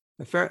them.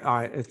 All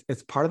right,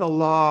 it's part of the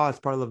law. It's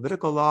part of the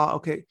Levitical law.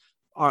 Okay,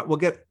 all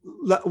right,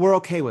 we're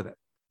okay with it.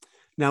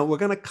 Now we're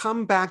going to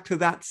come back to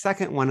that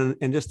second one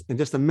in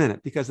just a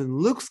minute, because in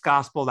Luke's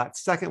gospel, that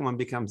second one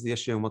becomes the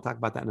issue, and we'll talk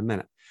about that in a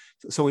minute.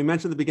 So we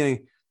mentioned at the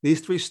beginning,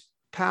 these three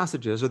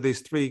passages or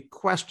these three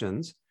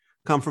questions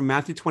come from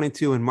Matthew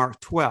 22 and Mark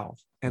 12,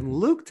 and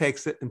Luke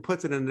takes it and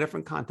puts it in a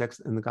different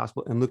context in the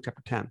gospel in Luke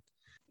chapter 10.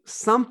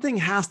 Something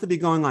has to be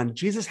going on.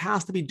 Jesus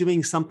has to be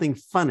doing something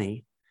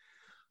funny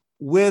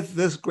with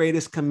this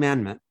greatest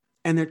commandment,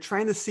 and they're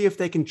trying to see if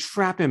they can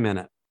trap him in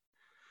it.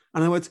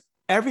 In other words,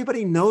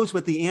 everybody knows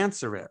what the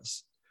answer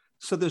is.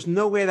 So there's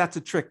no way that's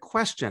a trick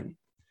question.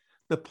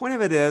 The point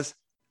of it is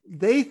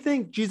they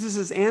think Jesus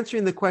is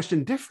answering the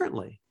question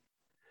differently.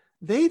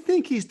 They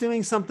think he's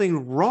doing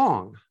something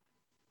wrong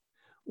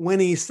when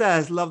he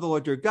says, love the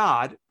Lord your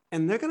God,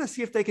 and they're going to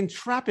see if they can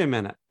trap him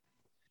in it.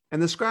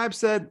 And the scribe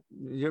said,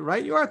 you're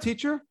right, you are,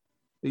 teacher.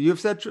 You've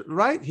said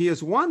right. He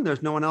is one.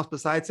 There's no one else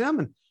besides him.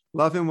 And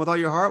love him with all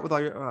your heart, with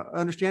all your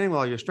understanding, with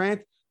all your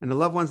strength. And to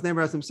love one's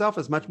neighbor as himself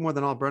is much more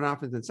than all burnt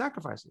offerings and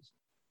sacrifices.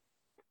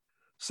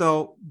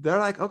 So they're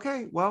like,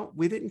 okay, well,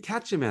 we didn't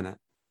catch him in it.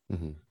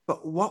 Mm-hmm.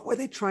 But what were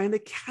they trying to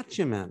catch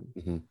him in?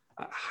 Mm-hmm.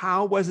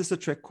 How was this a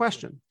trick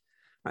question?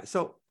 All right,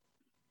 so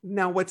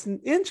now what's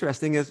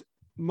interesting is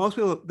most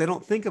people, they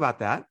don't think about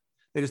that.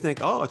 They just think,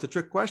 oh, it's a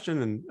trick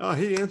question. And oh,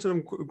 he answered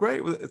him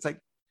great. It's like,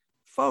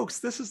 folks,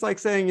 this is like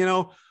saying,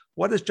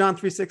 what does John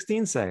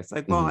 3:16 say? It's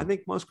like, well, I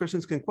think most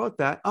Christians can quote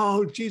that.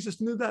 Oh,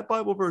 Jesus knew that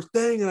Bible verse.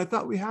 Dang, and I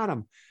thought we had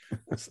him.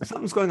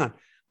 Something's going on.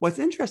 What's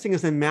interesting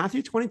is in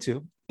Matthew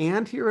 22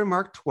 and here in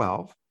Mark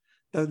 12,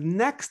 the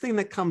next thing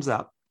that comes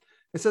up,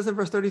 it says in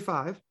verse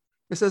 35,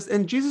 it says,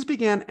 and Jesus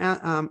began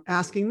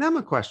asking them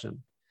a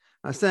question,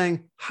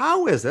 saying,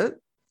 how is it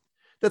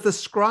that the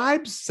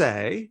scribes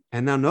say,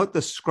 and now note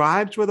the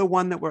scribes were the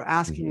one that were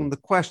asking the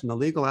question, the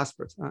legal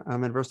experts,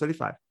 in verse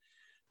 35.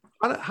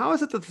 How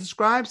is it that the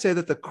scribes say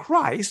that the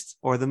Christ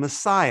or the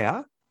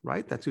Messiah,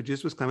 right? That's who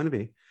Jesus was claiming to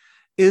be,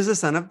 is the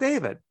son of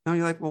David. Now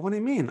you're like, well, what do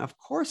you mean? Of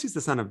course he's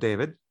the son of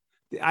David.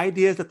 The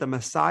idea is that the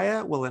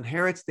Messiah will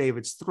inherit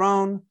David's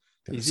throne.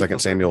 2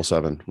 Samuel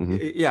 7. Mm-hmm.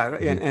 Yeah,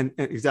 and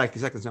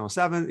exactly 2 Samuel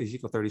 7,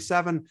 Ezekiel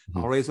 37.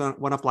 I'll raise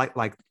one up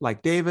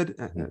like David.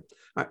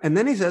 And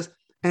then he says,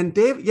 and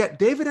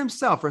David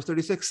himself, verse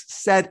 36,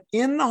 said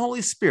in the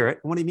Holy Spirit,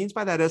 and what he means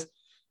by that is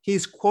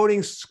he's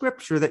quoting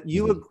scripture that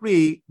you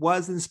agree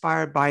was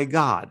inspired by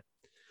God.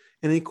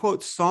 And he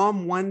quotes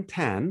Psalm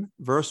 110,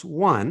 verse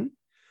 1,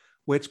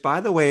 which,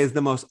 by the way, is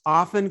the most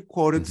often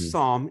quoted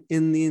psalm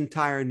in the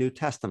entire New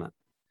Testament.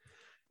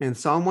 And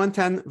Psalm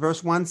 110,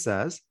 verse 1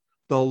 says,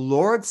 the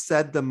Lord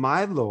said to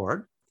my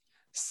Lord,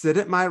 sit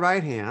at my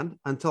right hand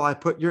until I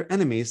put your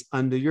enemies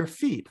under your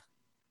feet.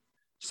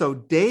 So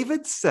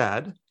David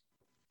said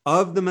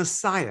of the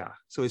Messiah.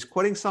 So he's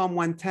quoting Psalm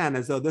 110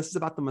 as though this is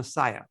about the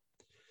Messiah.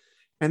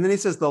 And then he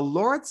says, the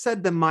Lord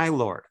said to my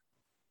Lord.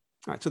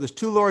 All right, so there's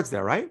two Lords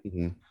there, right?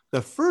 Mm-hmm.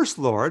 The first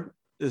Lord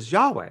is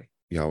Yahweh.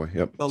 Yahweh,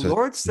 yep. The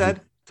Lord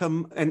said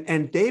to,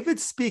 and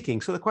David's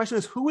speaking. So the question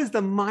is, who is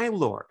the my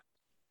Lord?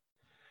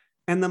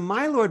 And the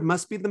my Lord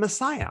must be the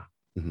Messiah.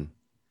 Mm-hmm.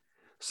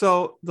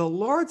 So the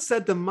Lord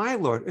said to my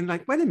Lord, and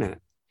like, wait a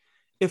minute.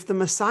 If the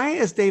Messiah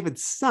is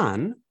David's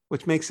son,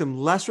 which makes him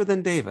lesser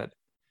than David,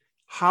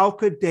 how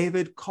could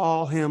David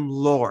call him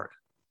Lord?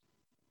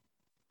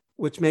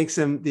 Which makes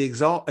him the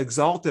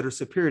exalted or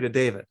superior to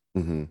David.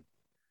 Mm-hmm.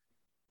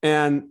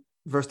 And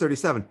verse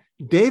 37,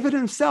 David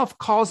himself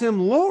calls him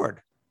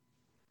Lord.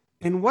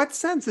 In what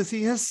sense is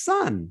he his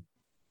son?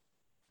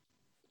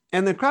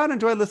 And the crowd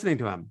enjoyed listening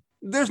to him.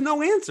 There's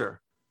no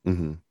answer.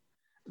 Mm-hmm.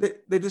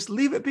 They just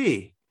leave it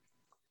be.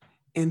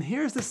 And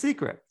here's the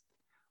secret.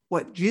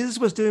 What Jesus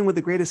was doing with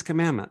the greatest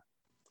commandment,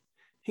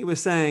 he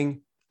was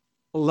saying,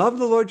 love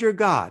the Lord your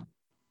God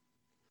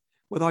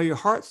with all your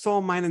heart,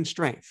 soul, mind, and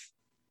strength.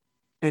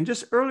 And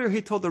just earlier,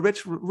 he told the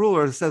rich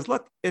ruler, says,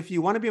 look, if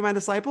you want to be my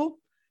disciple,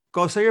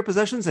 go sell your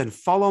possessions and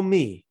follow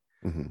me.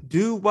 Mm-hmm.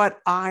 Do what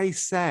I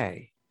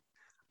say.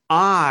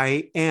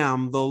 I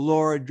am the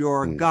Lord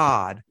your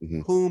God,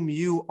 whom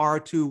you are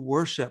to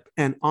worship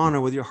and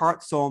honor with your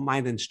heart, soul,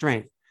 mind, and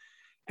strength.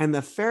 And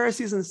the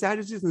Pharisees and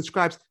Sadducees and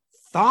scribes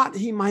thought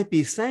he might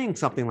be saying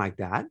something like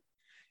that.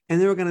 and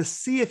they were going to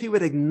see if he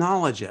would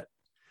acknowledge it.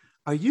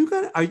 Are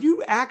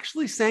you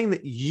actually saying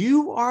that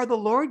you are the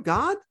Lord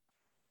God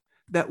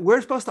that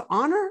we're supposed to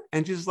honor?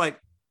 And Jesus like,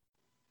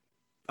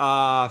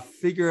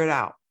 figure it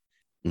out.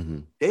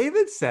 Mm-hmm.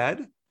 David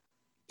said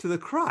to the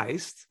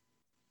Christ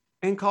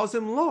and calls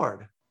him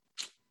Lord.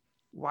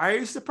 Why are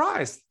you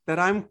surprised that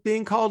I'm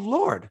being called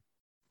Lord?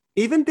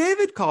 Even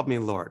David called me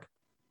Lord.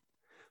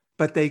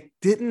 But they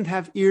didn't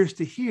have ears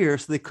to hear,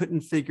 so they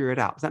couldn't figure it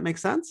out. Does that make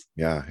sense?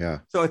 Yeah, yeah.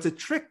 So it's a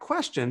trick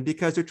question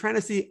because they're trying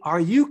to see, are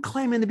you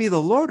claiming to be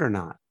the Lord or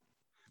not?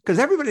 Because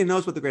everybody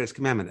knows what the greatest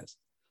commandment is.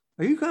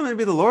 Are you claiming to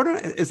be the Lord?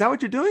 Is that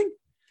what you're doing?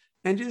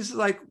 And Jesus is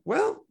like,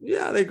 well,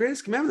 yeah, the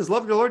greatest commandment is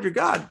love your Lord, your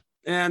God.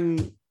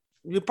 And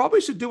you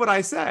probably should do what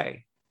I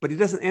say. But he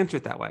doesn't answer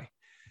it that way.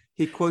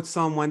 He quotes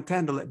Psalm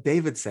 110 to let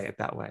David say it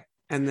that way.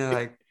 And they're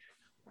like,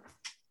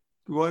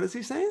 what is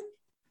he saying?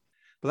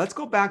 But let's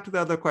go back to the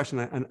other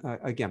question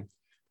again,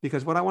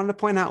 because what I wanted to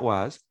point out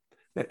was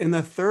that in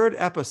the third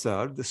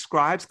episode, the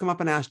scribes come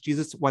up and ask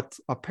Jesus what's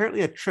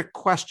apparently a trick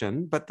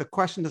question, but the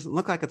question doesn't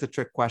look like it's a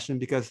trick question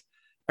because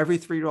every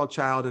 3-year-old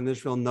child in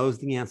Israel knows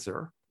the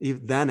answer,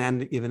 even then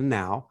and even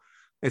now.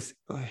 It's,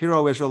 hear,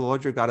 O Israel, the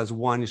Lord your God is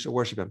one, you should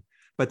worship him.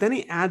 But then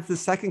he adds the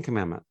second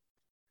commandment.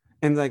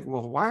 And like,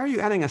 well, why are you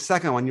adding a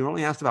second one? You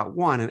only asked about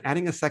one, and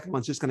adding a second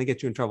one's just going to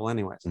get you in trouble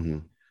anyways. Mm-hmm.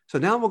 So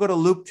now we'll go to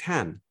Luke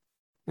 10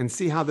 and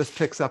see how this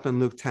picks up in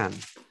Luke 10.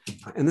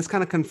 And this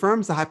kind of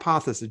confirms the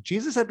hypothesis.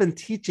 Jesus had been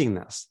teaching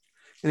this,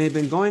 and he'd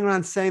been going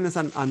around saying this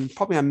on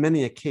probably on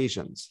many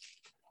occasions.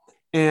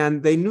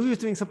 And they knew he was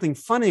doing something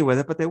funny with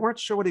it, but they weren't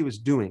sure what he was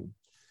doing.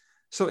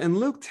 So in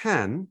Luke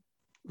 10,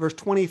 verse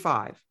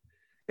 25,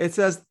 it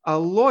says a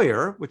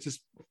lawyer, which is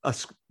a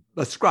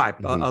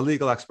scribe, mm-hmm. a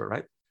legal expert,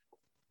 right?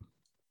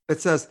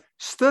 It says,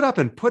 stood up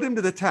and put him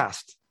to the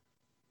test,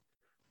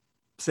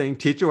 saying,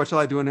 teacher, what shall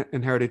I do to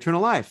inherit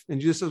eternal life? And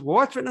Jesus says, well,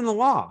 what's written in the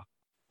law?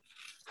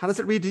 How does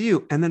it read to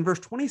you? And then verse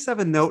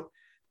 27, note,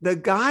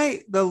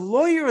 the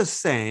lawyer is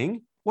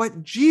saying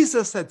what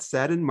Jesus had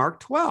said in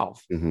Mark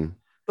 12. Mm-hmm.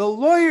 The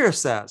lawyer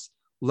says,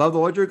 love the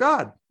Lord your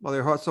God, with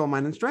your heart, soul,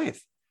 mind, and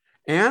strength.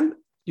 And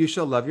you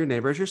shall love your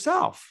neighbor as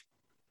yourself.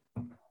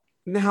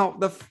 Now,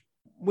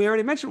 we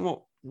already mentioned,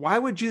 well, why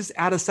would Jesus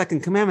add a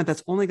second commandment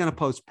that's only going to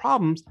pose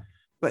problems?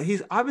 But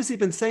he's obviously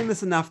been saying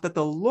this enough that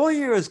the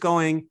lawyer is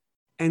going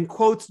and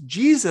quotes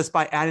Jesus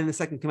by adding the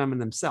second commandment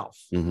himself.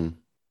 Mm-hmm.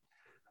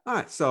 All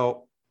right.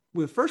 So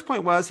the first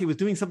point was he was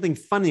doing something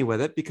funny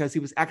with it because he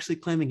was actually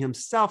claiming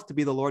himself to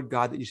be the Lord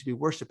God that you should be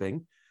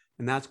worshiping.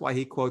 And that's why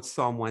he quotes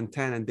Psalm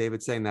 110 and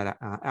David saying that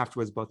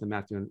afterwards, both in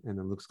Matthew and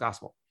in Luke's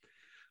gospel.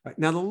 All right.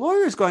 Now the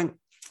lawyer is going,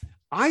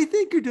 I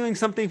think you're doing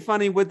something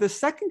funny with the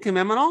second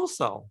commandment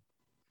also.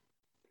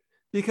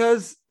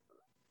 Because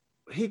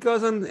he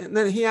goes on, and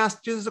then he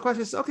asked Jesus a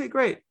question. He says, okay,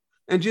 great.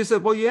 And Jesus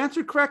said, well, you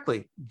answered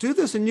correctly. Do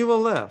this and you will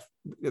live.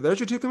 There's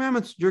your 2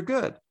 commandments. You're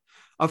good.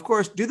 Of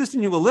course, do this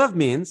and you will live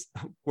means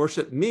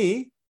worship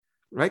me,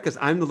 right? Because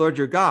I'm the Lord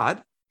your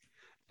God.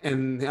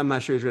 And I'm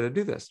not sure he's ready to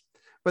do this.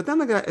 But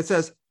then it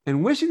says,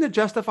 and wishing to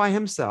justify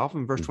himself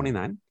in verse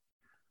 29,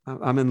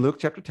 I'm in Luke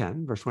chapter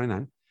 10, verse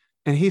 29.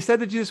 And he said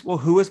to Jesus, well,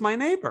 who is my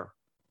neighbor?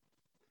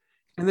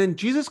 And then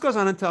Jesus goes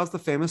on and tells the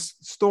famous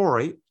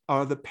story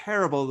or the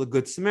parable of the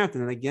Good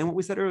Samaritan. And again, what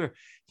we said earlier,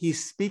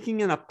 he's speaking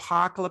in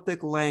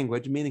apocalyptic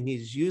language, meaning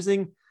he's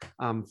using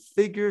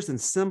figures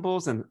and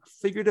symbols and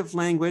figurative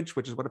language,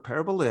 which is what a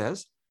parable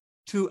is,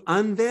 to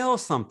unveil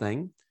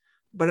something,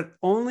 but it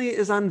only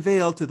is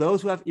unveiled to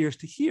those who have ears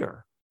to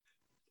hear.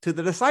 To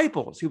the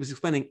disciples, he was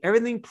explaining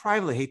everything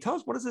privately. He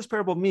tells, what does this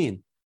parable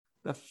mean?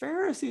 The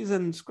Pharisees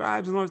and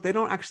scribes and lawyers, they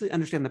don't actually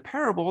understand the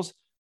parables.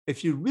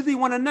 If you really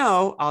want to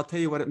know, I'll tell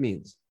you what it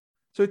means.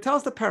 So he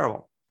tells the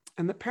parable.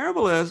 And the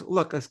parable is,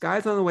 look, this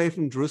guy's on the way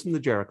from Jerusalem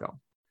to Jericho.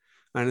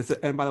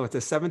 And by the way, it's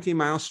a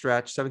 17-mile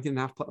stretch,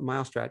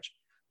 17.5-mile stretch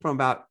from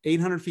about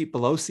 800 feet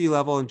below sea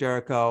level in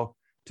Jericho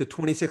to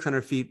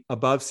 2,600 feet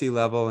above sea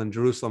level in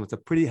Jerusalem. It's a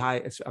pretty high,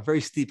 it's a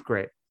very steep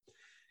grade.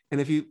 And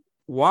if you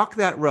walk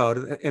that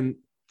road, and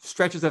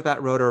stretches of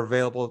that road are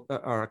available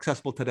or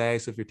accessible today.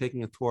 So if you're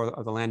taking a tour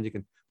of the land, you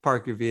can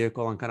park your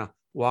vehicle and kind of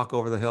walk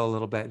over the hill a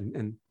little bit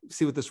and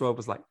see what this road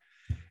was like.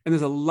 And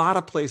there's a lot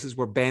of places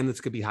where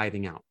bandits could be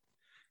hiding out.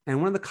 And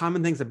one of the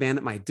common things a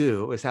bandit might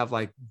do is have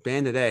like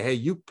bandit A, hey,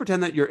 you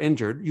pretend that you're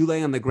injured, you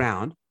lay on the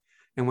ground.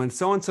 And when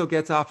so-and-so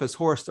gets off his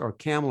horse or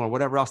camel or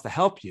whatever else to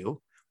help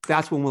you,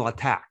 that's when we'll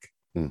attack.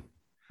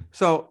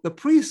 So the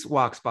priest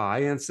walks by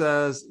and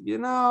says,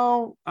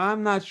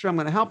 I'm not sure I'm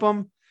going to help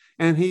him.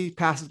 And he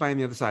passes by on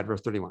the other side,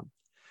 verse 31.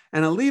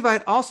 And a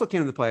Levite also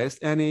came to the place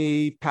and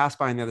he passed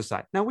by on the other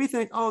side. Now we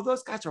think, oh,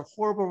 those guys are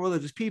horrible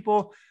religious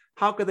people.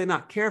 How could they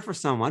not care for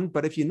someone?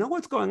 But if you know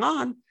what's going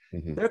on,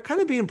 they're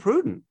kind of being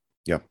prudent.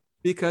 Yeah.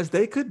 Because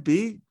this could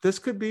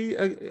be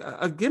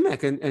a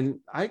gimmick. And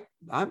I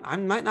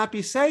might not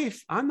be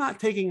safe. I'm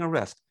not taking a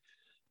risk.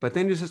 But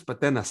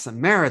then a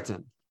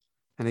Samaritan.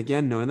 And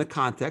again, knowing the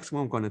context, we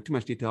won't go into too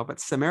much detail,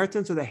 but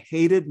Samaritans are the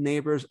hated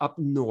neighbors up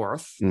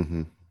north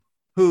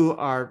who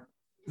are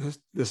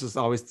this is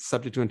always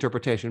subject to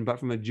interpretation, but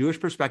from a Jewish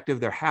perspective,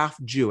 they're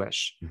half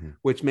Jewish,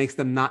 which makes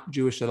them not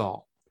Jewish at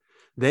all.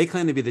 They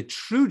claim to be the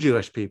true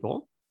Jewish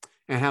people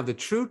and have the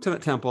true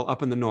temple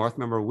up in the north.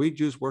 Remember, you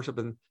Jews worship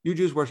in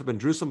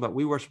Jerusalem, but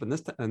we worship in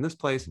this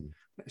place.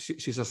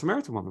 She's a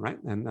Samaritan woman, right?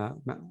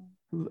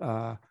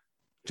 And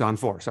John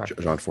 4, sorry.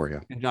 John 4, yeah.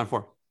 In John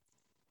 4.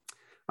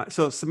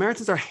 So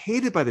Samaritans are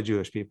hated by the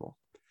Jewish people.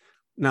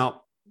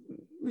 Now,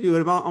 you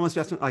would almost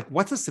be asking, like,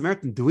 what's a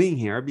Samaritan doing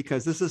here?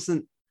 Because this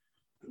isn't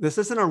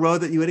a road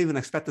that you would even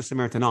expect a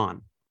Samaritan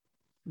on.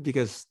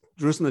 Because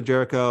Jerusalem to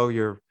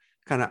Jericho,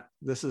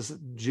 this is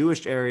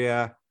Jewish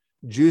area.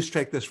 Jews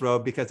take this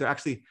road because they're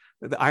actually,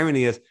 the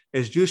irony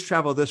is Jews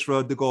travel this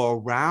road to go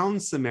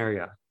around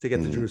Samaria to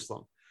get to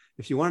Jerusalem.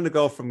 If you wanted to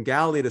go from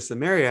Galilee to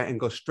Samaria and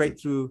go straight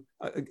through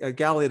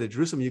Galilee to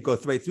Jerusalem, you go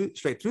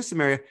straight through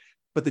Samaria,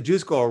 but the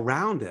Jews go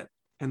around it.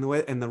 And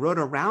the road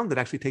around it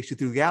actually takes you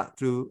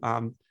through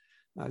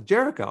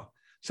Jericho.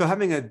 So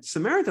having a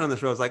Samaritan on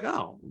this road is like,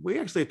 oh, we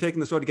actually have taken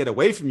this road to get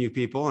away from you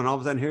people. And all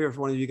of a sudden, here's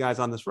one of you guys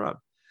on this road.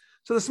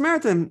 So the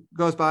Samaritan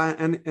goes by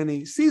and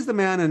he sees the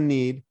man in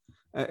need.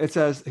 It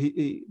says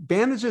he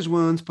bandaged his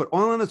wounds, put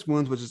oil on his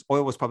wounds, which is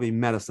oil was probably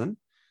medicine,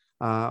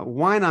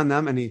 wine on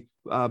them. And he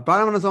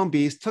brought him on his own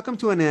beast, took him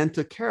to an inn,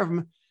 took care of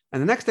him.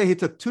 And the next day he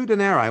took 2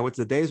 denarii, which is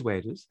a day's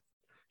wages.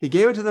 He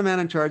gave it to the man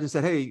in charge and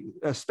said, hey,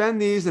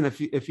 spend these. And if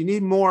you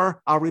need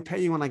more, I'll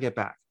repay you when I get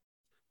back.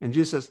 And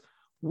Jesus says,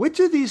 which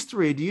of these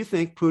 3 do you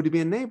think proved to be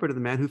a neighbor to the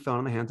man who fell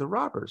in the hands of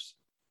robbers?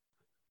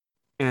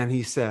 And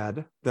he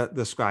said, that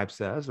the scribe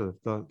says, or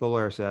the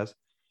lawyer says,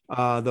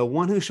 the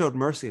one who showed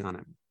mercy on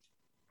him.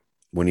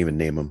 Wouldn't even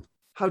name him.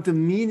 How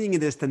demeaning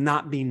it is to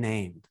not be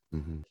named.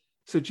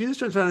 So Jesus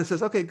turns around and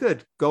says, okay,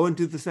 good, go and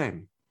do the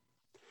same.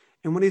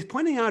 And what he's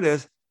pointing out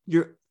is,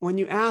 when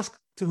you ask,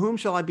 to whom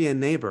shall I be a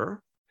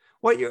neighbor?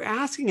 What you're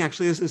asking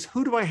actually is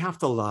who do I have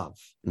to love?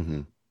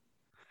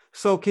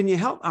 So can you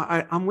help?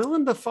 I'm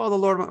willing to follow the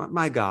Lord,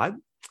 my God,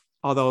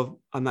 although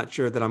I'm not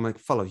sure that I'm going to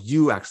follow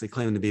you actually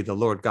claiming to be the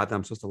Lord God that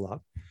I'm supposed to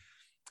love.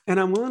 And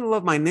I'm willing to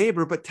love my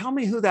neighbor, but tell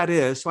me who that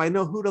is so I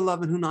know who to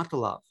love and who not to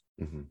love.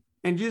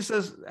 And Jesus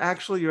says,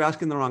 actually, you're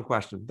asking the wrong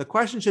question. The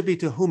question should be,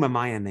 to whom am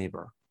I a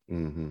neighbor?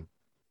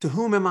 To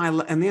whom am I?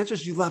 And the answer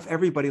is, you love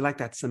everybody like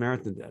that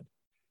Samaritan did.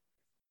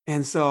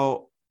 And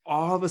so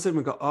all of a sudden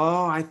we go,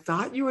 oh, I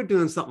thought you were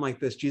doing something like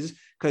this, Jesus,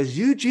 because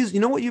Jesus, you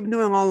know what you've been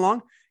doing all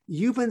along?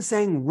 You've been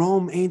saying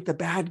Rome ain't the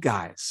bad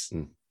guys.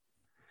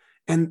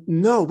 And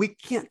no, we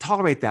can't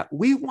tolerate that.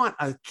 We want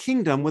a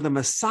kingdom with a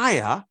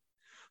Messiah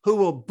who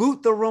will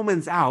boot the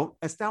Romans out,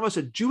 establish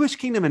a Jewish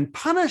kingdom, and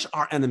punish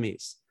our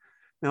enemies.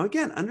 Now,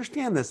 again,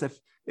 understand this.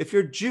 If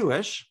you're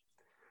Jewish,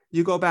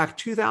 you go back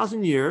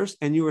 2,000 years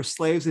and you were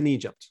slaves in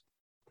Egypt.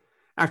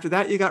 After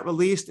that, you got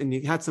released and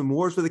you had some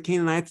wars with the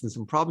Canaanites and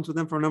some problems with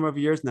them for a number of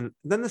years. And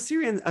then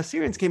the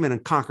Assyrians came in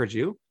and conquered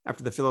you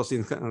after the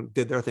Philistines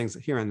did their things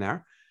here and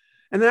there.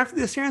 And then after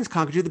the Assyrians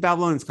conquered you, the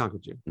Babylonians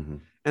conquered you.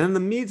 And then the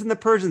Medes and the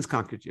Persians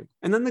conquered you.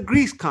 And then the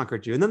Greeks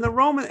conquered you. And then the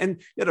Roman, and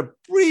you had a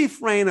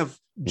brief reign of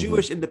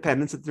Jewish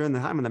independence during the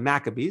time of the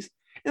Maccabees.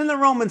 And then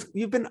the Romans,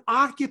 you've been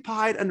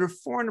occupied under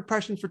foreign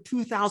oppression for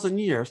 2,000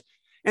 years.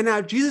 And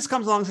now Jesus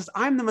comes along and says,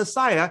 I'm the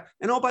Messiah.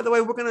 And oh, by the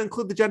way, we're going to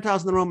include the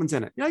Gentiles and the Romans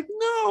in it. You're like,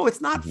 no,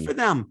 it's not for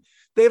them.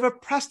 They've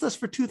oppressed us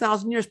for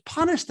 2,000 years.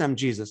 Punish them,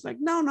 Jesus. Like,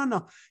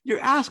 no. You're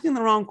asking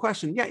the wrong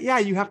question. Yeah,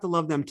 you have to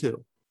love them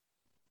too.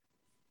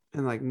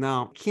 And like,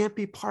 no, can't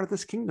be part of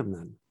this kingdom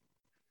then.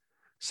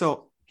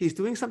 So he's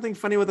doing something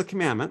funny with the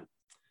commandment.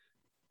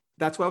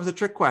 That's why it was a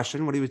trick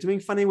question. What he was doing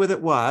funny with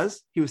it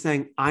was, he was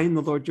saying, I'm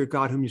the Lord your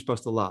God whom you're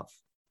supposed to love.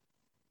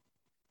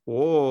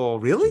 Oh,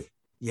 really?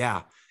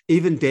 Yeah.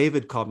 Even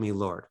David called me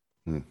Lord.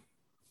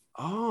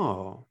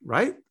 Oh,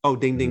 right? Oh,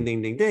 ding, ding,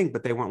 ding, ding, ding.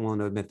 But they weren't willing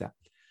to admit that.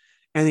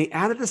 And he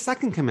added a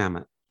second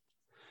commandment.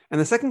 And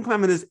the second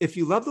commandment is, if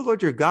you love the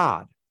Lord your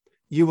God,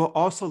 you will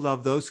also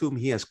love those whom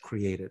he has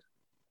created,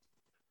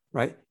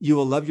 right? You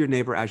will love your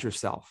neighbor as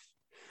yourself.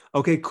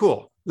 Okay,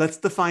 cool. Let's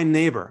define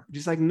neighbor.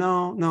 Just like,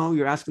 no,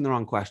 you're asking the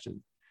wrong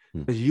question.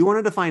 Because you want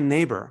to define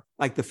neighbor,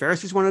 like the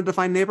Pharisees wanted to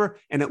define neighbor,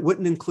 and it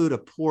wouldn't include a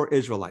poor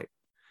Israelite.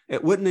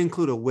 It wouldn't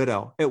include a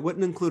widow. It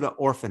wouldn't include an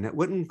orphan. It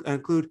wouldn't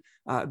include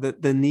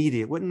the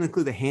needy. It wouldn't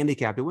include the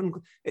handicapped.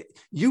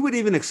 You would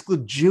even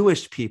exclude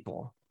Jewish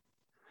people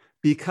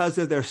because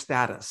of their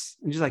status.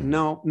 And just like,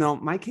 no,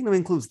 my kingdom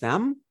includes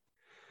them.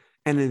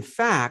 And in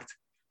fact,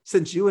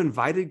 since you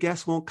invited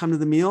guests won't come to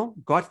the meal,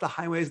 go out to the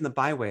highways and the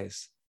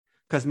byways,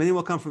 because many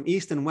will come from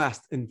east and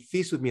west and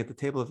feast with me at the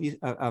table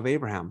of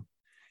Abraham.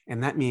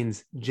 And that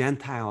means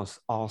Gentiles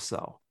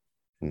also.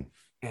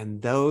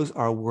 And those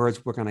are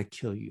words we're going to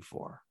kill you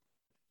for.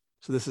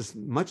 So this is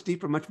much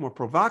deeper, much more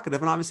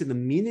provocative. And obviously the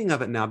meaning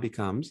of it now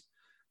becomes,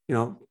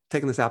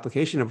 taking this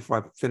application before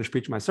I finish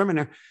preaching my sermon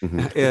there,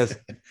 is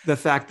the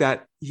fact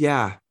that,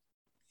 yeah,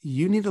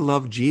 you need to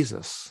love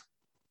Jesus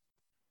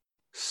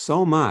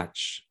so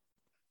much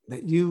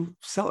that you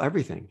sell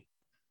everything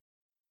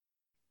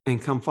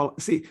and come follow.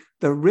 See,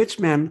 the rich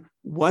man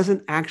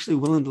wasn't actually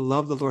willing to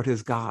love the Lord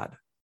his God.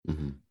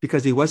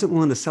 because he wasn't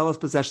willing to sell his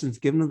possessions,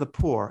 give them to the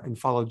poor, and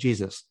follow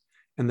Jesus.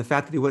 And the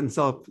fact that he wouldn't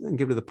sell and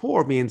give to the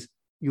poor means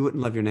you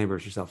wouldn't love your neighbor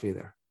as yourself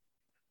either.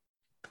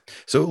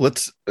 So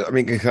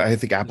I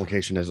think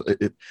application is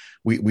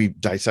we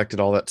dissected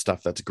all that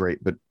stuff. That's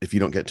great. But if you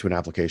don't get to an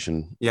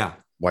application,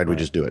 why'd we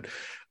just do it?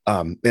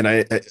 And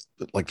I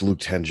like Luke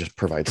 10 just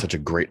provides such a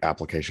great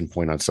application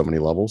point on so many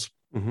levels.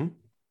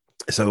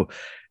 So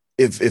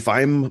if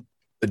I'm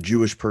a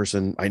Jewish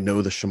person, I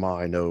know the Shema,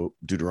 I know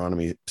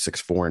Deuteronomy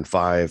 6:4 and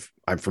 5.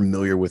 I'm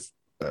familiar with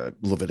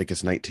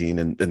Leviticus 19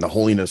 and the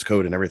holiness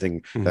code and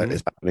everything that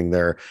is happening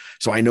there.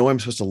 So I know I'm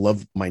supposed to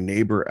love my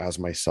neighbor as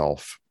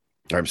myself.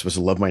 Or I'm supposed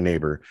to love my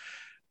neighbor.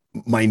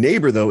 My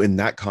neighbor, though, in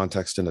that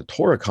context, in a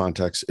Torah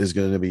context, is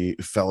going to be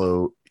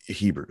fellow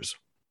Hebrews,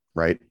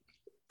 right?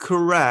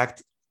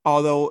 Correct.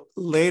 Although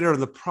later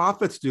the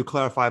prophets do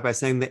clarify by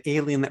saying the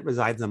alien that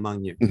resides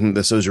among you.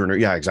 The sojourner.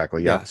 Yeah,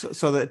 exactly. Yeah.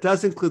 So that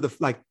does include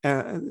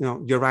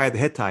Uriah the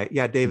Hittite.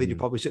 Yeah, David, you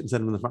probably shouldn't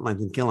send him in the front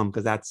lines and kill him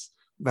because that's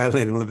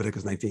violating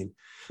Leviticus 19.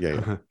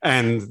 Yeah.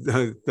 And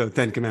the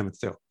 10 Commandments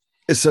too.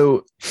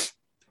 So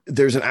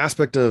there's an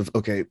aspect of,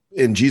 okay,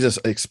 and Jesus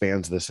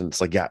expands this and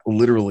it's like, yeah,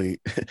 literally,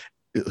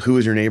 who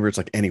is your neighbor? It's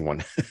like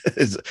anyone.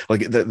 It's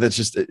like, that's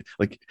just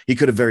like, he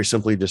could have very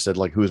simply just said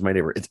like, who is my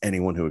neighbor? It's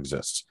anyone who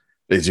exists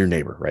is your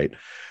neighbor, right?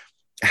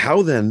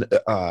 How then,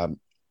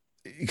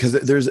 because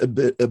there's a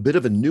bit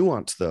of a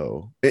nuance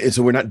though. And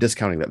so we're not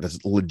discounting that.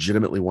 That's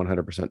legitimately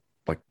 100%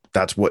 like,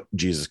 that's what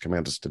Jesus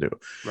commands us to do.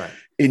 Right.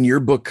 In your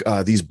book,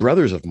 These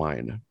Brothers of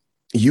Mine,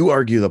 you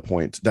argue the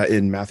point that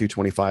in Matthew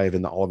 25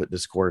 in the Olivet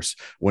Discourse,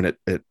 when it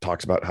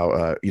talks about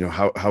how,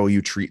 how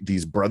you treat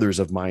these brothers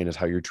of mine is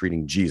how you're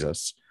treating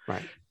Jesus.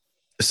 Right.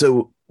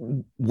 So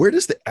where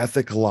does the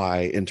ethic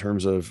lie in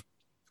terms of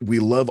we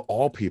love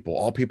all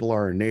people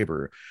are our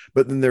neighbor,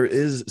 but then there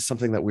is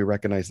something that we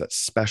recognize that's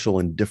special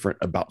and different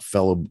about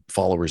fellow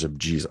followers of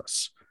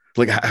Jesus?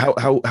 Like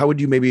how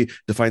would you maybe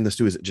define this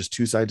too? Is it just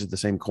two sides of the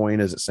same coin?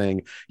 Is it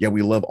saying, yeah,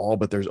 we love all,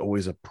 but there's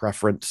always a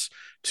preference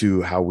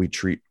to how we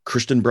treat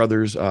Christian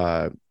brothers?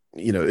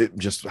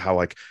 Just how,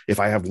 like,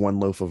 if I have one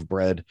loaf of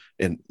bread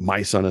and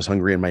my son is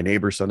hungry and my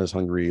neighbor's son is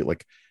hungry,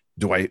 like,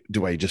 do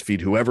I just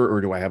feed whoever,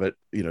 or do I have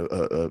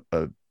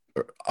a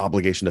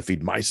obligation to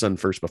feed my son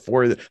first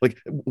before? Like,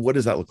 what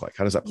does that look like?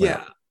 How does that play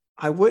out?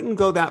 I wouldn't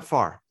go that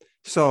far.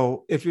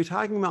 So if you're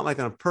talking about like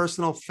on a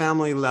personal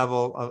family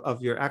level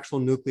of your actual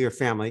nuclear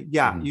family,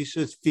 you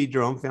should feed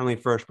your own family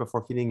first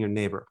before feeding your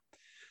neighbor.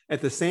 At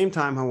the same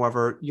time,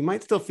 however, you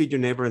might still feed your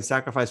neighbor and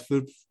sacrifice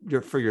food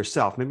for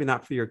yourself, maybe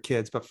not for your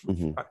kids, but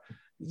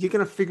you're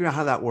going to figure out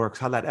how that works,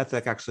 how that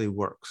ethic actually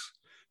works.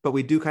 But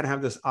we do kind of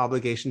have this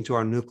obligation to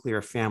our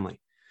nuclear family.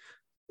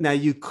 Now,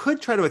 you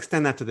could try to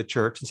extend that to the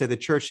church and say the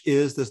church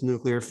is this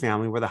nuclear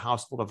family. We're the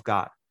household of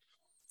God.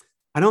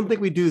 I don't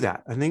think we do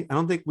that. I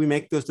don't think we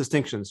make those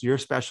distinctions. You're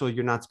special,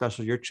 you're not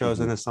special, you're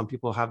chosen, as some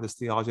people have this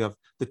theology of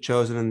the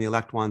chosen and the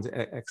elect ones,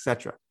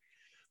 etc.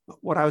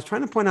 What I was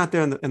trying to point out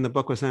there in the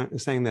book was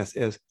saying this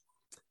is,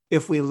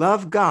 if we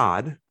love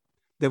God,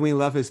 then we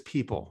love his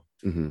people.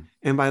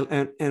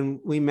 And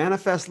we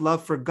manifest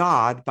love for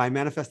God by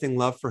manifesting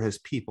love for his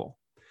people.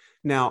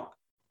 Now,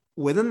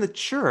 within the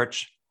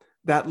church,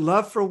 that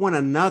love for one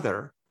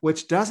another,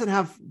 which doesn't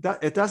have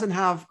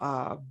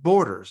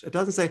borders. It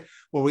doesn't say,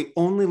 well, we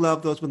only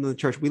love those within the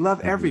church. We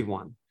love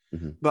everyone.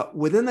 But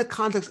within the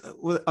context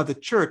of the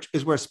church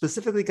is where it's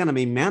specifically going to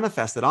be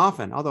manifested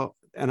often. Although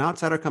an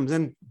outsider comes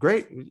in,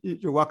 great,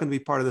 you're welcome to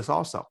be part of this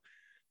also.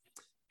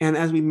 And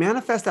as we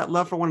manifest that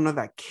love for one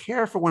another, that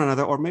care for one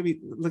another, or maybe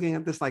looking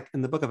at this like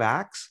in the book of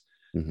Acts,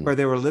 where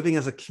they were living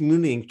as a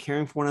community and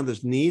caring for one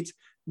another's needs,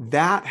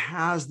 that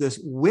has this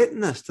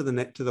witness to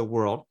the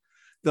world.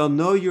 They'll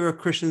know you're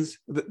Christians.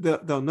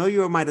 They'll know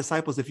you are my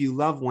disciples if you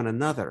love one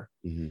another.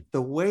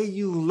 The way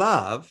you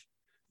love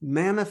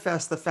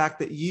manifests the fact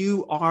that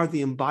you are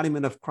the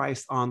embodiment of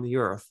Christ on the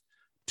earth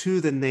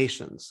to the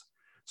nations.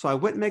 So I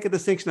wouldn't make a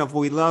distinction of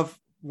we love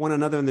one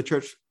another in the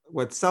church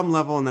with some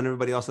level and then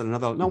everybody else at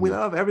another. No, we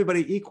love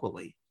everybody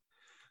equally.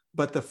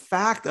 But the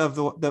fact of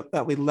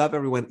that we love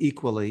everyone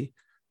equally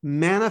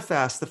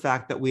manifests the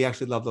fact that we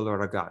actually love the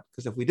Lord our God.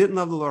 Because if we didn't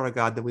love the Lord our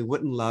God, then we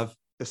wouldn't love,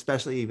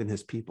 especially even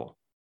his people.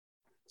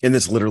 And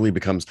this literally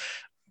becomes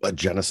a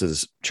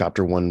Genesis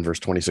chapter 1, verse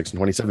 26 and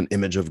 27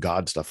 image of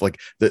God stuff. Like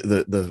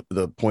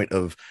the point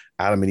of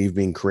Adam and Eve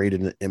being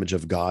created in the image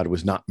of God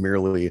was not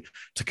merely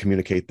to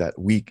communicate that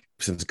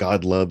since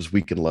God loves,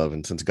 we can love.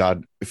 And since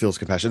God feels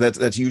compassion,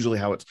 that's usually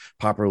how it's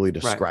popularly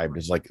described,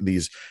 is like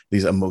these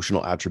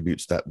emotional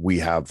attributes that we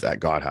have, that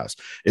God has.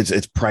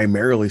 It's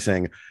primarily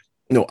saying,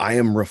 no, I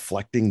am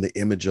reflecting the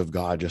image of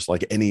God, just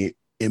like any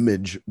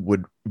image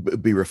would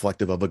be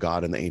reflective of a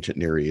God in the ancient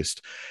Near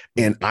East.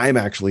 And I'm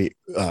actually,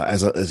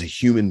 as a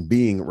human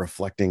being,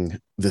 reflecting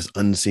this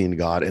unseen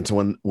God. And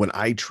so when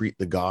I treat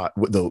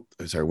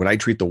when I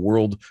treat the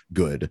world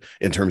good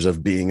in terms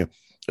of being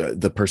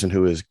the person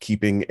who is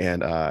keeping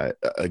and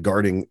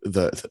guarding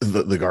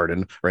the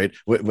garden, right?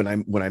 When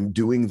I'm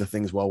doing the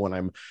things well, when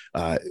I'm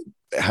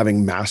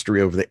having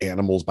mastery over the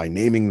animals by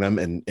naming them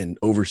and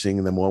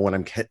overseeing them well, when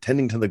I'm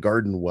tending to the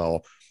garden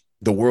well,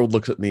 the world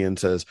looks at me and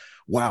says,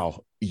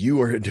 wow,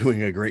 you are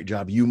doing a great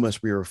job. You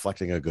must be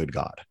reflecting a good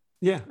God.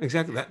 Yeah,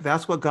 exactly.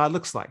 That's what God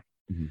looks like.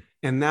 Mm-hmm.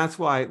 And that's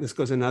why this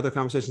goes into other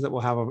conversations that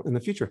we'll have in the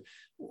future.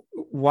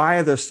 Why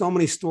are there so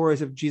many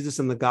stories of Jesus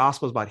in the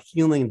Gospels about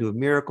healing and doing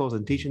miracles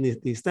and teaching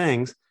these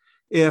things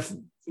if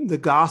the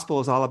gospel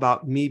is all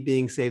about me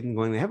being saved and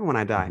going to heaven when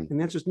I die? Mm-hmm. And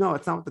the answer is no,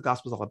 it's not what the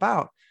gospel is all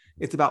about.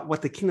 It's about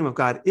what the kingdom of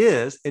God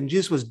is. And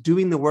Jesus was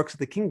doing the works of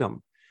the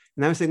kingdom.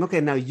 And I was saying,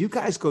 okay, now you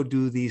guys go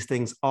do these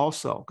things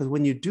also. Because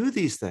when you do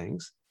these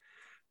things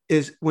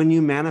is when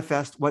you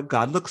manifest what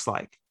God looks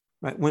like,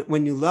 right?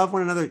 When you love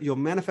one another, you'll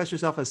manifest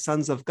yourself as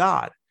sons of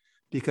God.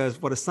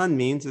 Because what a son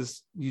means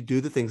is you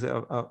do the things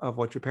of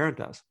what your parent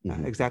does.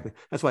 Mm-hmm. Exactly.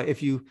 That's why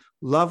if you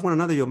love one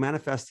another, you'll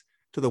manifest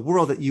to the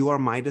world that you are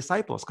my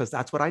disciples, because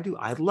that's what I do.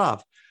 I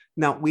love.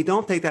 Now, we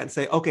don't take that and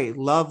say, okay,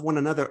 love one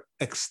another,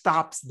 it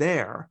stops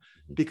there.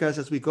 Because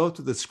as we go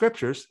through the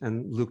scriptures,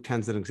 and Luke 10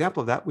 is an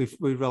example of that, we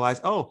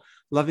realize, oh,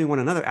 loving one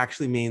another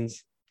actually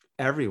means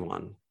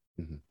everyone.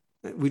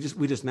 Mm-hmm. We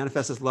just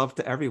manifest this love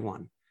to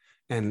everyone.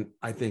 And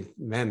I think,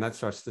 man, that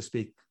starts to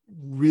speak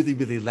really,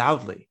 really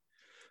loudly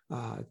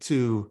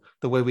to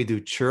the way we do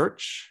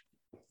church,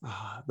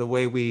 the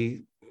way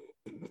we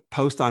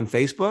post on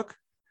Facebook.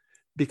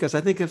 Because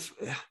I think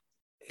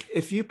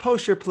if you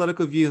post your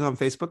political views on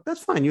Facebook,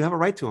 that's fine. You have a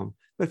right to them.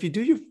 But if you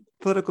do your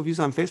political views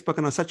on Facebook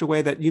in such a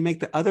way that you make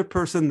the other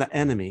person the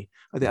enemy,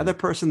 or the other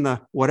person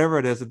the whatever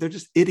it is, that they're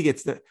just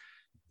idiots,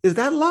 is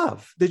that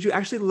love? Did you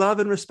actually love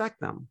and respect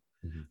them?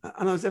 Mm-hmm.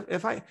 I know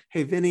if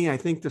hey, Vinny, I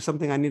think there's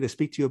something I need to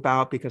speak to you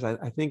about because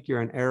I think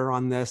you're in error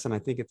on this, and I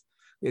think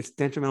it's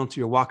detrimental to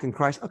your walk in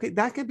Christ. Okay,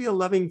 that could be a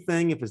loving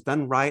thing if it's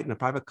done right in a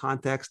private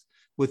context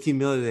with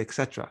humility,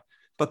 etc.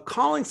 But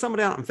calling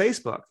somebody out on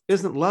Facebook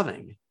isn't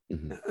loving,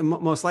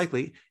 mm-hmm. most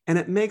likely, and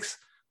it makes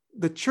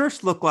the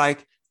church look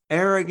like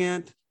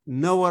arrogant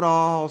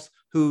know-it-alls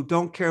who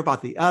don't care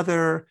about the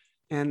other.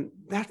 And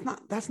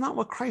that's not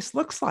what Christ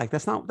looks like.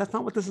 That's not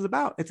what this is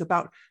about. It's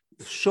about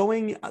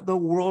showing the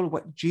world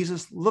what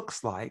Jesus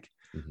looks like,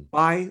 mm-hmm.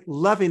 by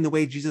loving the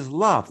way Jesus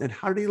loved. And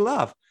how did he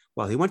love?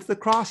 Well, he went to the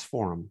cross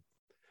for them.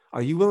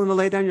 Are you willing to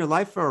lay down your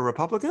life for a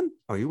Republican?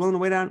 Are you willing to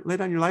lay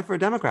down your life for a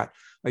Democrat?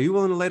 Are you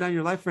willing to lay down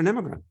your life for an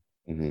immigrant?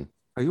 Mm-hmm.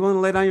 Are you willing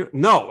to lay down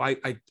no,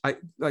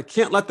 I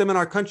can't let them in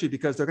our country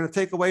because they're going to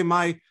take away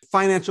my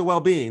financial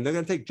well-being. They're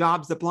going to take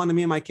jobs that belong to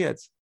me and my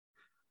kids.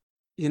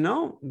 You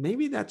know,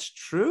 maybe that's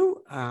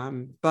true.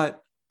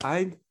 But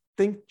I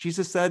think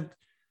Jesus said,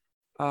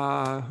 who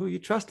are you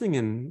trusting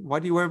in? Why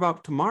do you worry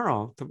about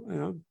tomorrow?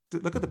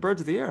 Look at the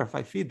birds of the air. If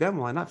I feed them,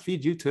 will I not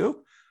feed you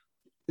too?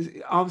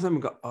 All of a sudden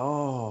we go,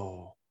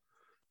 oh,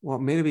 well,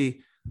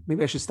 maybe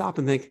I should stop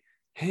and think,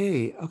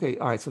 hey, okay,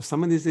 all right. So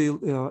some of these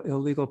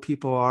illegal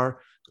people are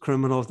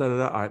criminals, all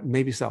right,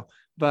 maybe so.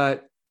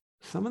 But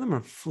some of them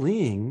are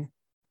fleeing.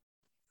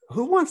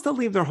 Who wants to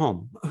leave their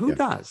home? Who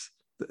does?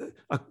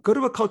 Go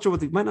to a culture where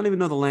you might not even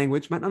know the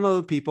language, might not know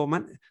the people,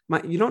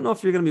 you don't know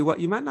if you're going to be what,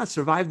 you might not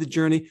survive the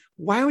journey.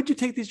 Why would you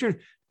take these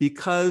journeys?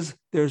 Because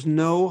there's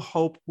no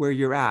hope where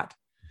you're at.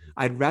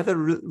 I'd rather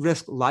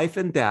risk life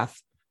and death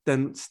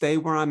than stay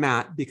where I'm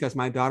at because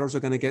my daughters are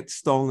going to get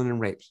stolen and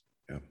raped.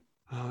 Yeah.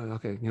 Oh,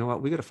 okay. You know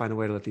what? We got to find a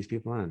way to let these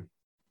people in.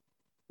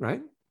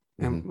 Right?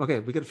 And okay,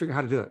 we got to figure out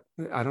how to do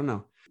it. I don't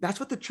know. That's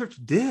what the church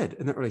did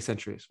in the early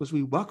centuries, was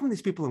we welcomed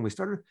these people and we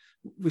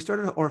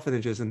started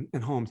orphanages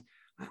and homes.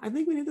 I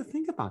think we need to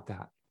think about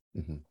that,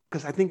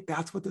 because I think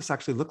that's what this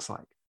actually looks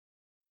like.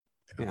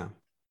 Yeah.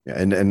 Yeah.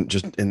 And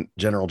just in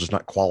general, just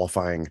not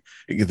qualifying.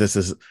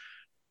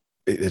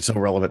 It's so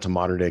relevant to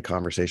modern day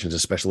conversations,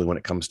 especially when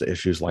it comes to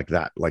issues like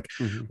that. Like,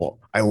 well,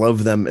 I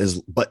love them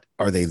but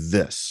are they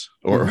this?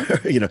 Or,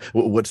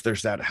 what's their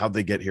stat? How'd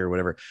they get here?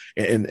 Whatever.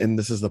 And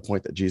this is the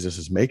point that Jesus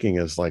is making,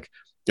 is like,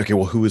 okay,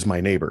 well, who is my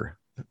neighbor?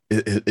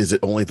 Is it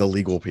only the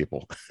legal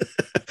people?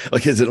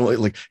 Like, is it only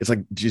like, it's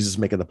like Jesus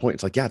making the point.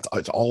 It's like, yeah,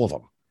 it's all of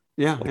them.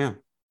 Yeah.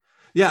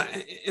 Yeah.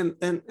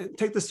 And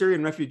take the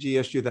Syrian refugee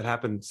issue that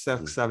happened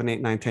 7,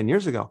 8, 9, 10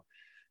 years ago.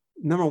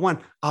 Number one,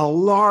 a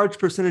large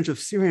percentage of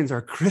Syrians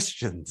are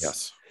Christians.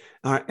 Yes.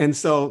 And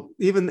so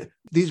even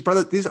these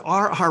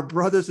are our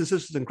brothers and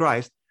sisters in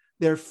Christ.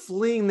 They're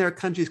fleeing their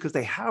countries because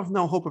they have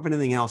no hope of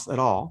anything else at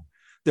all.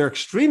 They're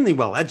extremely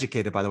well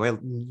educated, by the way,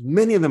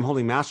 many of them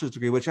holding master's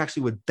degree, which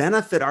actually would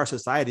benefit our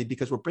society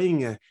because we're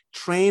bringing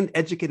trained,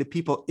 educated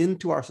people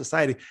into our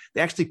society.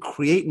 They actually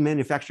create and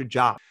manufacture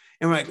jobs.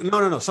 And we're like,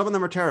 no, some of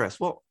them are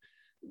terrorists. Well,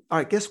 all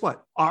right, guess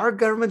what? Our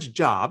government's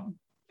job,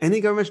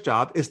 any government's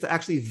job, is to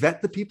actually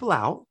vet the people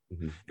out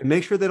and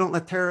make sure they don't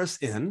let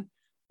terrorists in.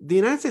 The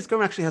United States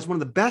government actually has one of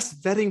the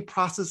best vetting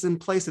processes in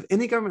place of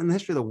any government in the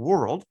history of the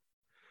world.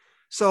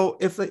 So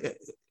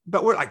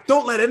but we're like,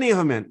 don't let any of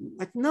them in.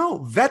 Like, no,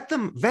 vet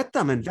them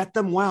and vet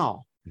them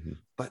well.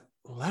 But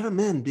let them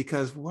in,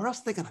 because where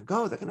else are they going to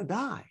go? They're going to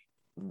die.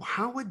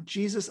 how would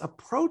Jesus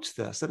approach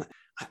this? And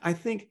I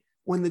think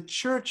when the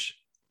church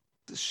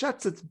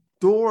shuts its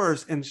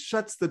doors and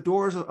shuts the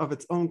doors of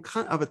its own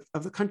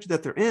of the country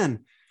that they're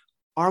in,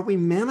 are we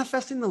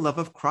manifesting the love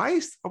of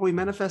Christ? Are we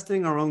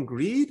manifesting our own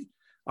greed,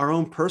 our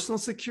own personal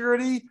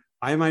security?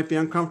 I might be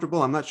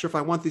uncomfortable. I'm not sure if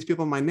I want these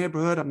people in my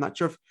neighborhood. I'm not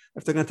sure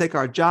if they're going to take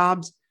our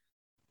jobs.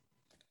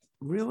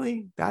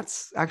 Really?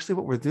 That's actually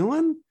what we're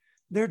doing?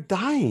 They're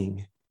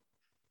dying.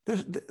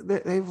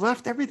 They've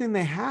left everything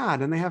they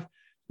had, and they have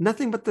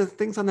nothing but the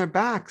things on their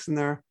backs, and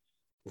they're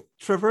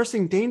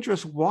traversing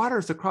dangerous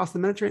waters across the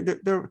Mediterranean.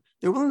 They're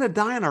willing to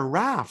die on a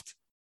raft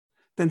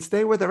than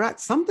stay where they're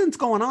at. Something's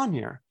going on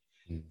here.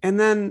 And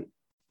then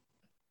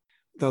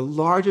the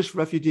largest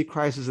refugee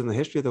crisis in the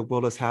history of the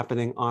world is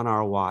happening on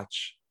our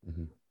watch.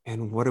 Mm-hmm.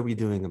 And what are we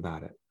doing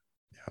about it?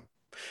 Yeah.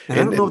 And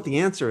I don't know what the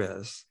answer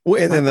is.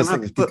 Well, and then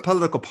that's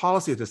political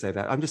policy to say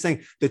that. I'm just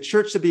saying the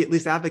church should be at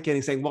least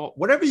advocating, saying, well,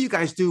 whatever you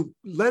guys do,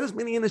 let as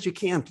many in as you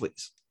can,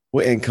 please.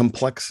 Well, and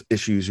complex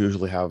issues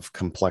usually have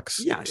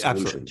complex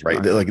solutions,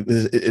 right? Like,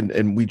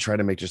 and we try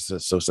to make just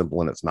so simple,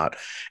 and it's not.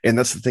 And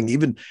that's the thing,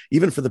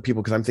 even for the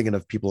people, because I'm thinking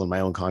of people in my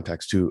own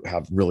context who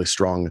have really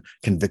strong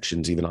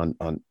convictions, even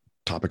on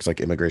topics like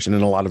immigration,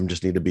 and a lot of them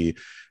just need to be.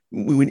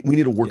 We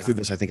need to work through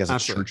this, I think, as a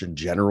church in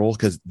general,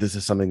 because this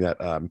is something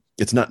that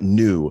it's not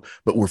new,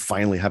 but we're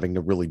finally having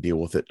to really deal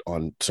with it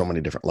on so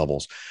many different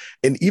levels.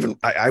 And even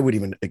I would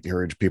even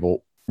encourage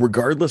people,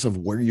 regardless of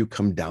where you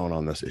come down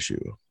on this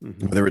issue,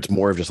 mm-hmm. whether it's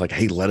more of just like,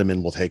 hey, let them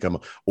in, we'll take them,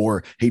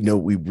 or hey, no,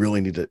 we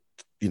really need to,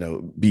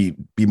 be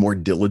more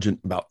diligent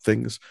about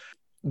things.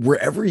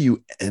 Wherever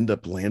you end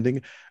up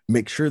landing,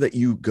 make sure that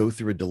you go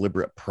through a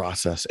deliberate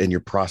process and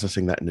you're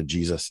processing that in a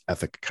Jesus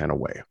ethic kind of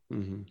way.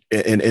 Mm-hmm.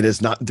 And it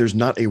is not,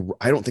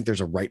 I don't think there's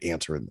a right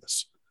answer in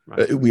this.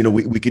 Right.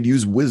 We could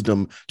use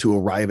wisdom to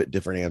arrive at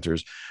different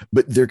answers,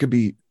 but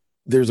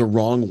there's a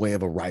wrong way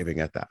of arriving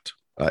at that.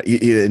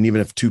 And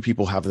even if two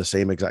people have the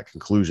same exact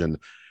conclusion,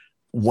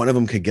 one of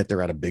them could get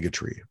there out of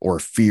bigotry or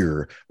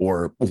fear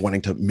or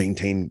wanting to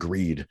maintain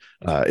greed.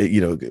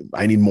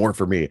 I need more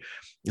for me.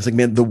 It's like,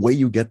 man, the way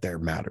you get there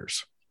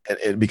matters,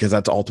 and because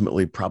that's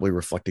ultimately probably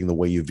reflecting the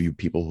way you view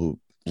people who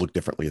look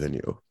differently than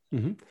you.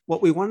 Mm-hmm.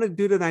 What we wanted to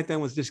do tonight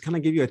then was just kind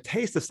of give you a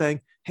taste of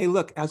saying, hey,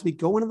 look, as we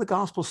go into the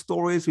gospel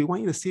stories, we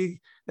want you to see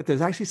that there's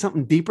actually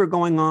something deeper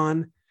going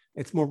on.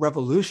 It's more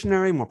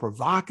revolutionary, more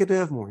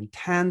provocative, more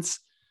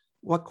intense.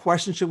 What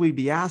questions should we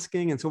be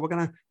asking? And so we're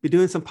going to be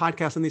doing some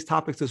podcasts on these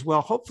topics as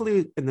well.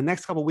 Hopefully in the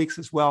next couple of weeks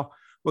as well,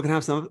 we're going to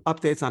have some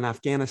updates on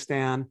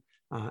Afghanistan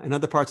and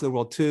other parts of the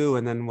world too.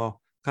 And then we'll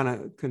kind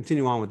of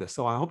continue on with this.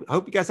 So I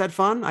hope you guys had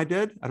fun. I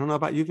did. I don't know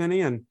about you,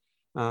 Vinny. And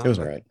it was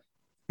all right.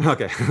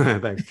 Okay.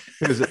 Thanks.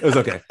 It was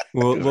okay.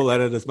 We'll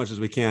edit as much as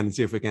we can and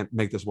see if we can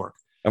make this work.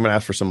 I'm going to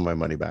ask for some of my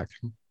money back.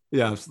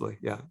 Yeah, absolutely.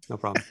 Yeah, no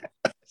problem.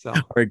 So,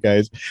 all right,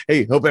 guys.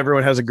 Hey, hope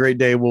everyone has a great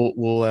day.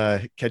 We'll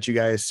catch you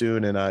guys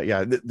soon.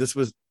 And this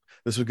was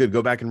good.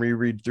 Go back and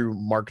reread through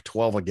Mark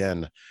 12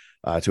 again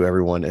to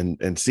everyone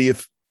and see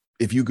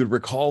if you could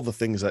recall the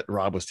things that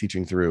Rob was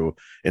teaching through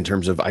in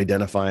terms of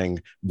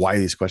identifying why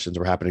these questions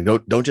were happening.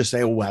 Don't just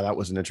say, oh, wow, that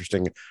was an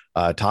interesting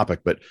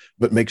topic, but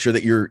make sure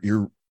that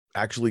you're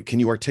actually, can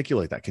you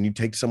articulate that? Can you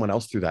take someone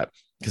else through that?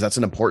 Because that's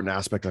an important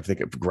aspect, I think,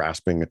 of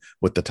grasping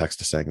what the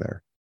text is saying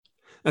there.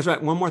 That's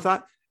right. One more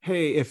thought.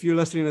 Hey, if you're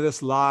listening to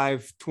this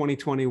live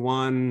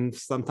 2021,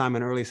 sometime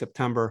in early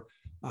September,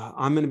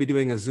 I'm going to be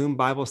doing a Zoom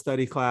Bible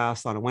study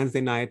class on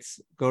Wednesday nights.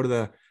 Go to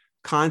the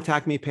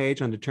contact me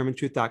page on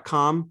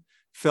determinedtruth.com,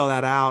 fill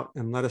that out,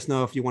 and let us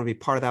know if you want to be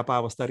part of that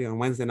Bible study on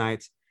Wednesday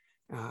nights.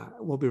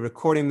 We'll be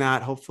recording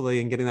that,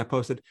 hopefully, and getting that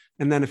posted.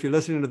 And then if you're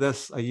listening to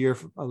this a year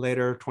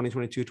later,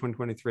 2022,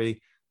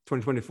 2023,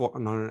 2024,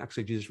 no,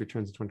 actually, Jesus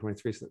returns in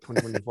 2023, so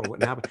 2024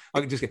 wouldn't happen.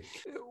 Okay, just kidding.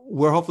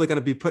 We're hopefully going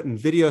to be putting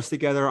videos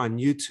together on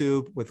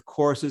YouTube with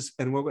courses.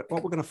 And what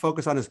we're going to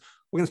focus on is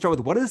we're going to start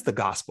with what is the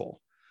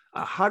gospel?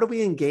 How do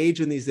we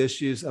engage in these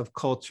issues of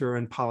culture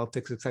and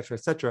politics, et cetera,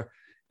 et cetera?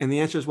 And the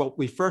answer is, well,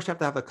 we first have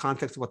to have the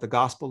context of what the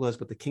gospel is,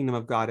 what the kingdom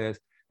of God is.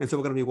 And so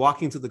we're going to be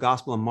walking through the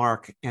gospel of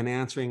Mark and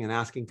answering and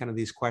asking kind of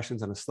these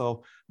questions on a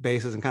slow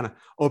basis and kind of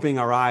opening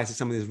our eyes to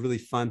some of these really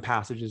fun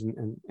passages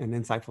and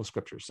insightful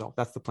scriptures. So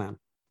that's the plan.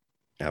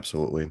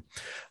 Absolutely.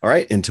 All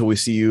right. Until we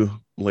see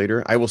you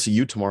later, I will see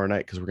you tomorrow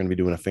night because we're going to be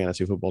doing a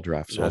fantasy football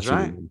draft. So That's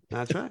right.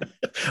 That's right.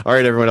 All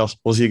right, everyone else.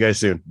 We'll see you guys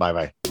soon.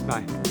 Bye-bye.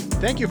 Bye.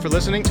 Thank you for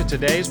listening to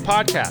today's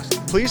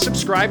podcast. Please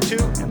subscribe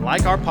to and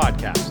like our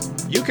podcast.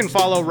 You can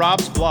follow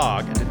Rob's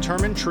blog at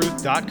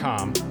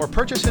determinedtruth.com or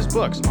purchase his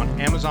books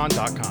on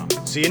amazon.com.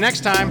 See you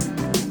next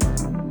time.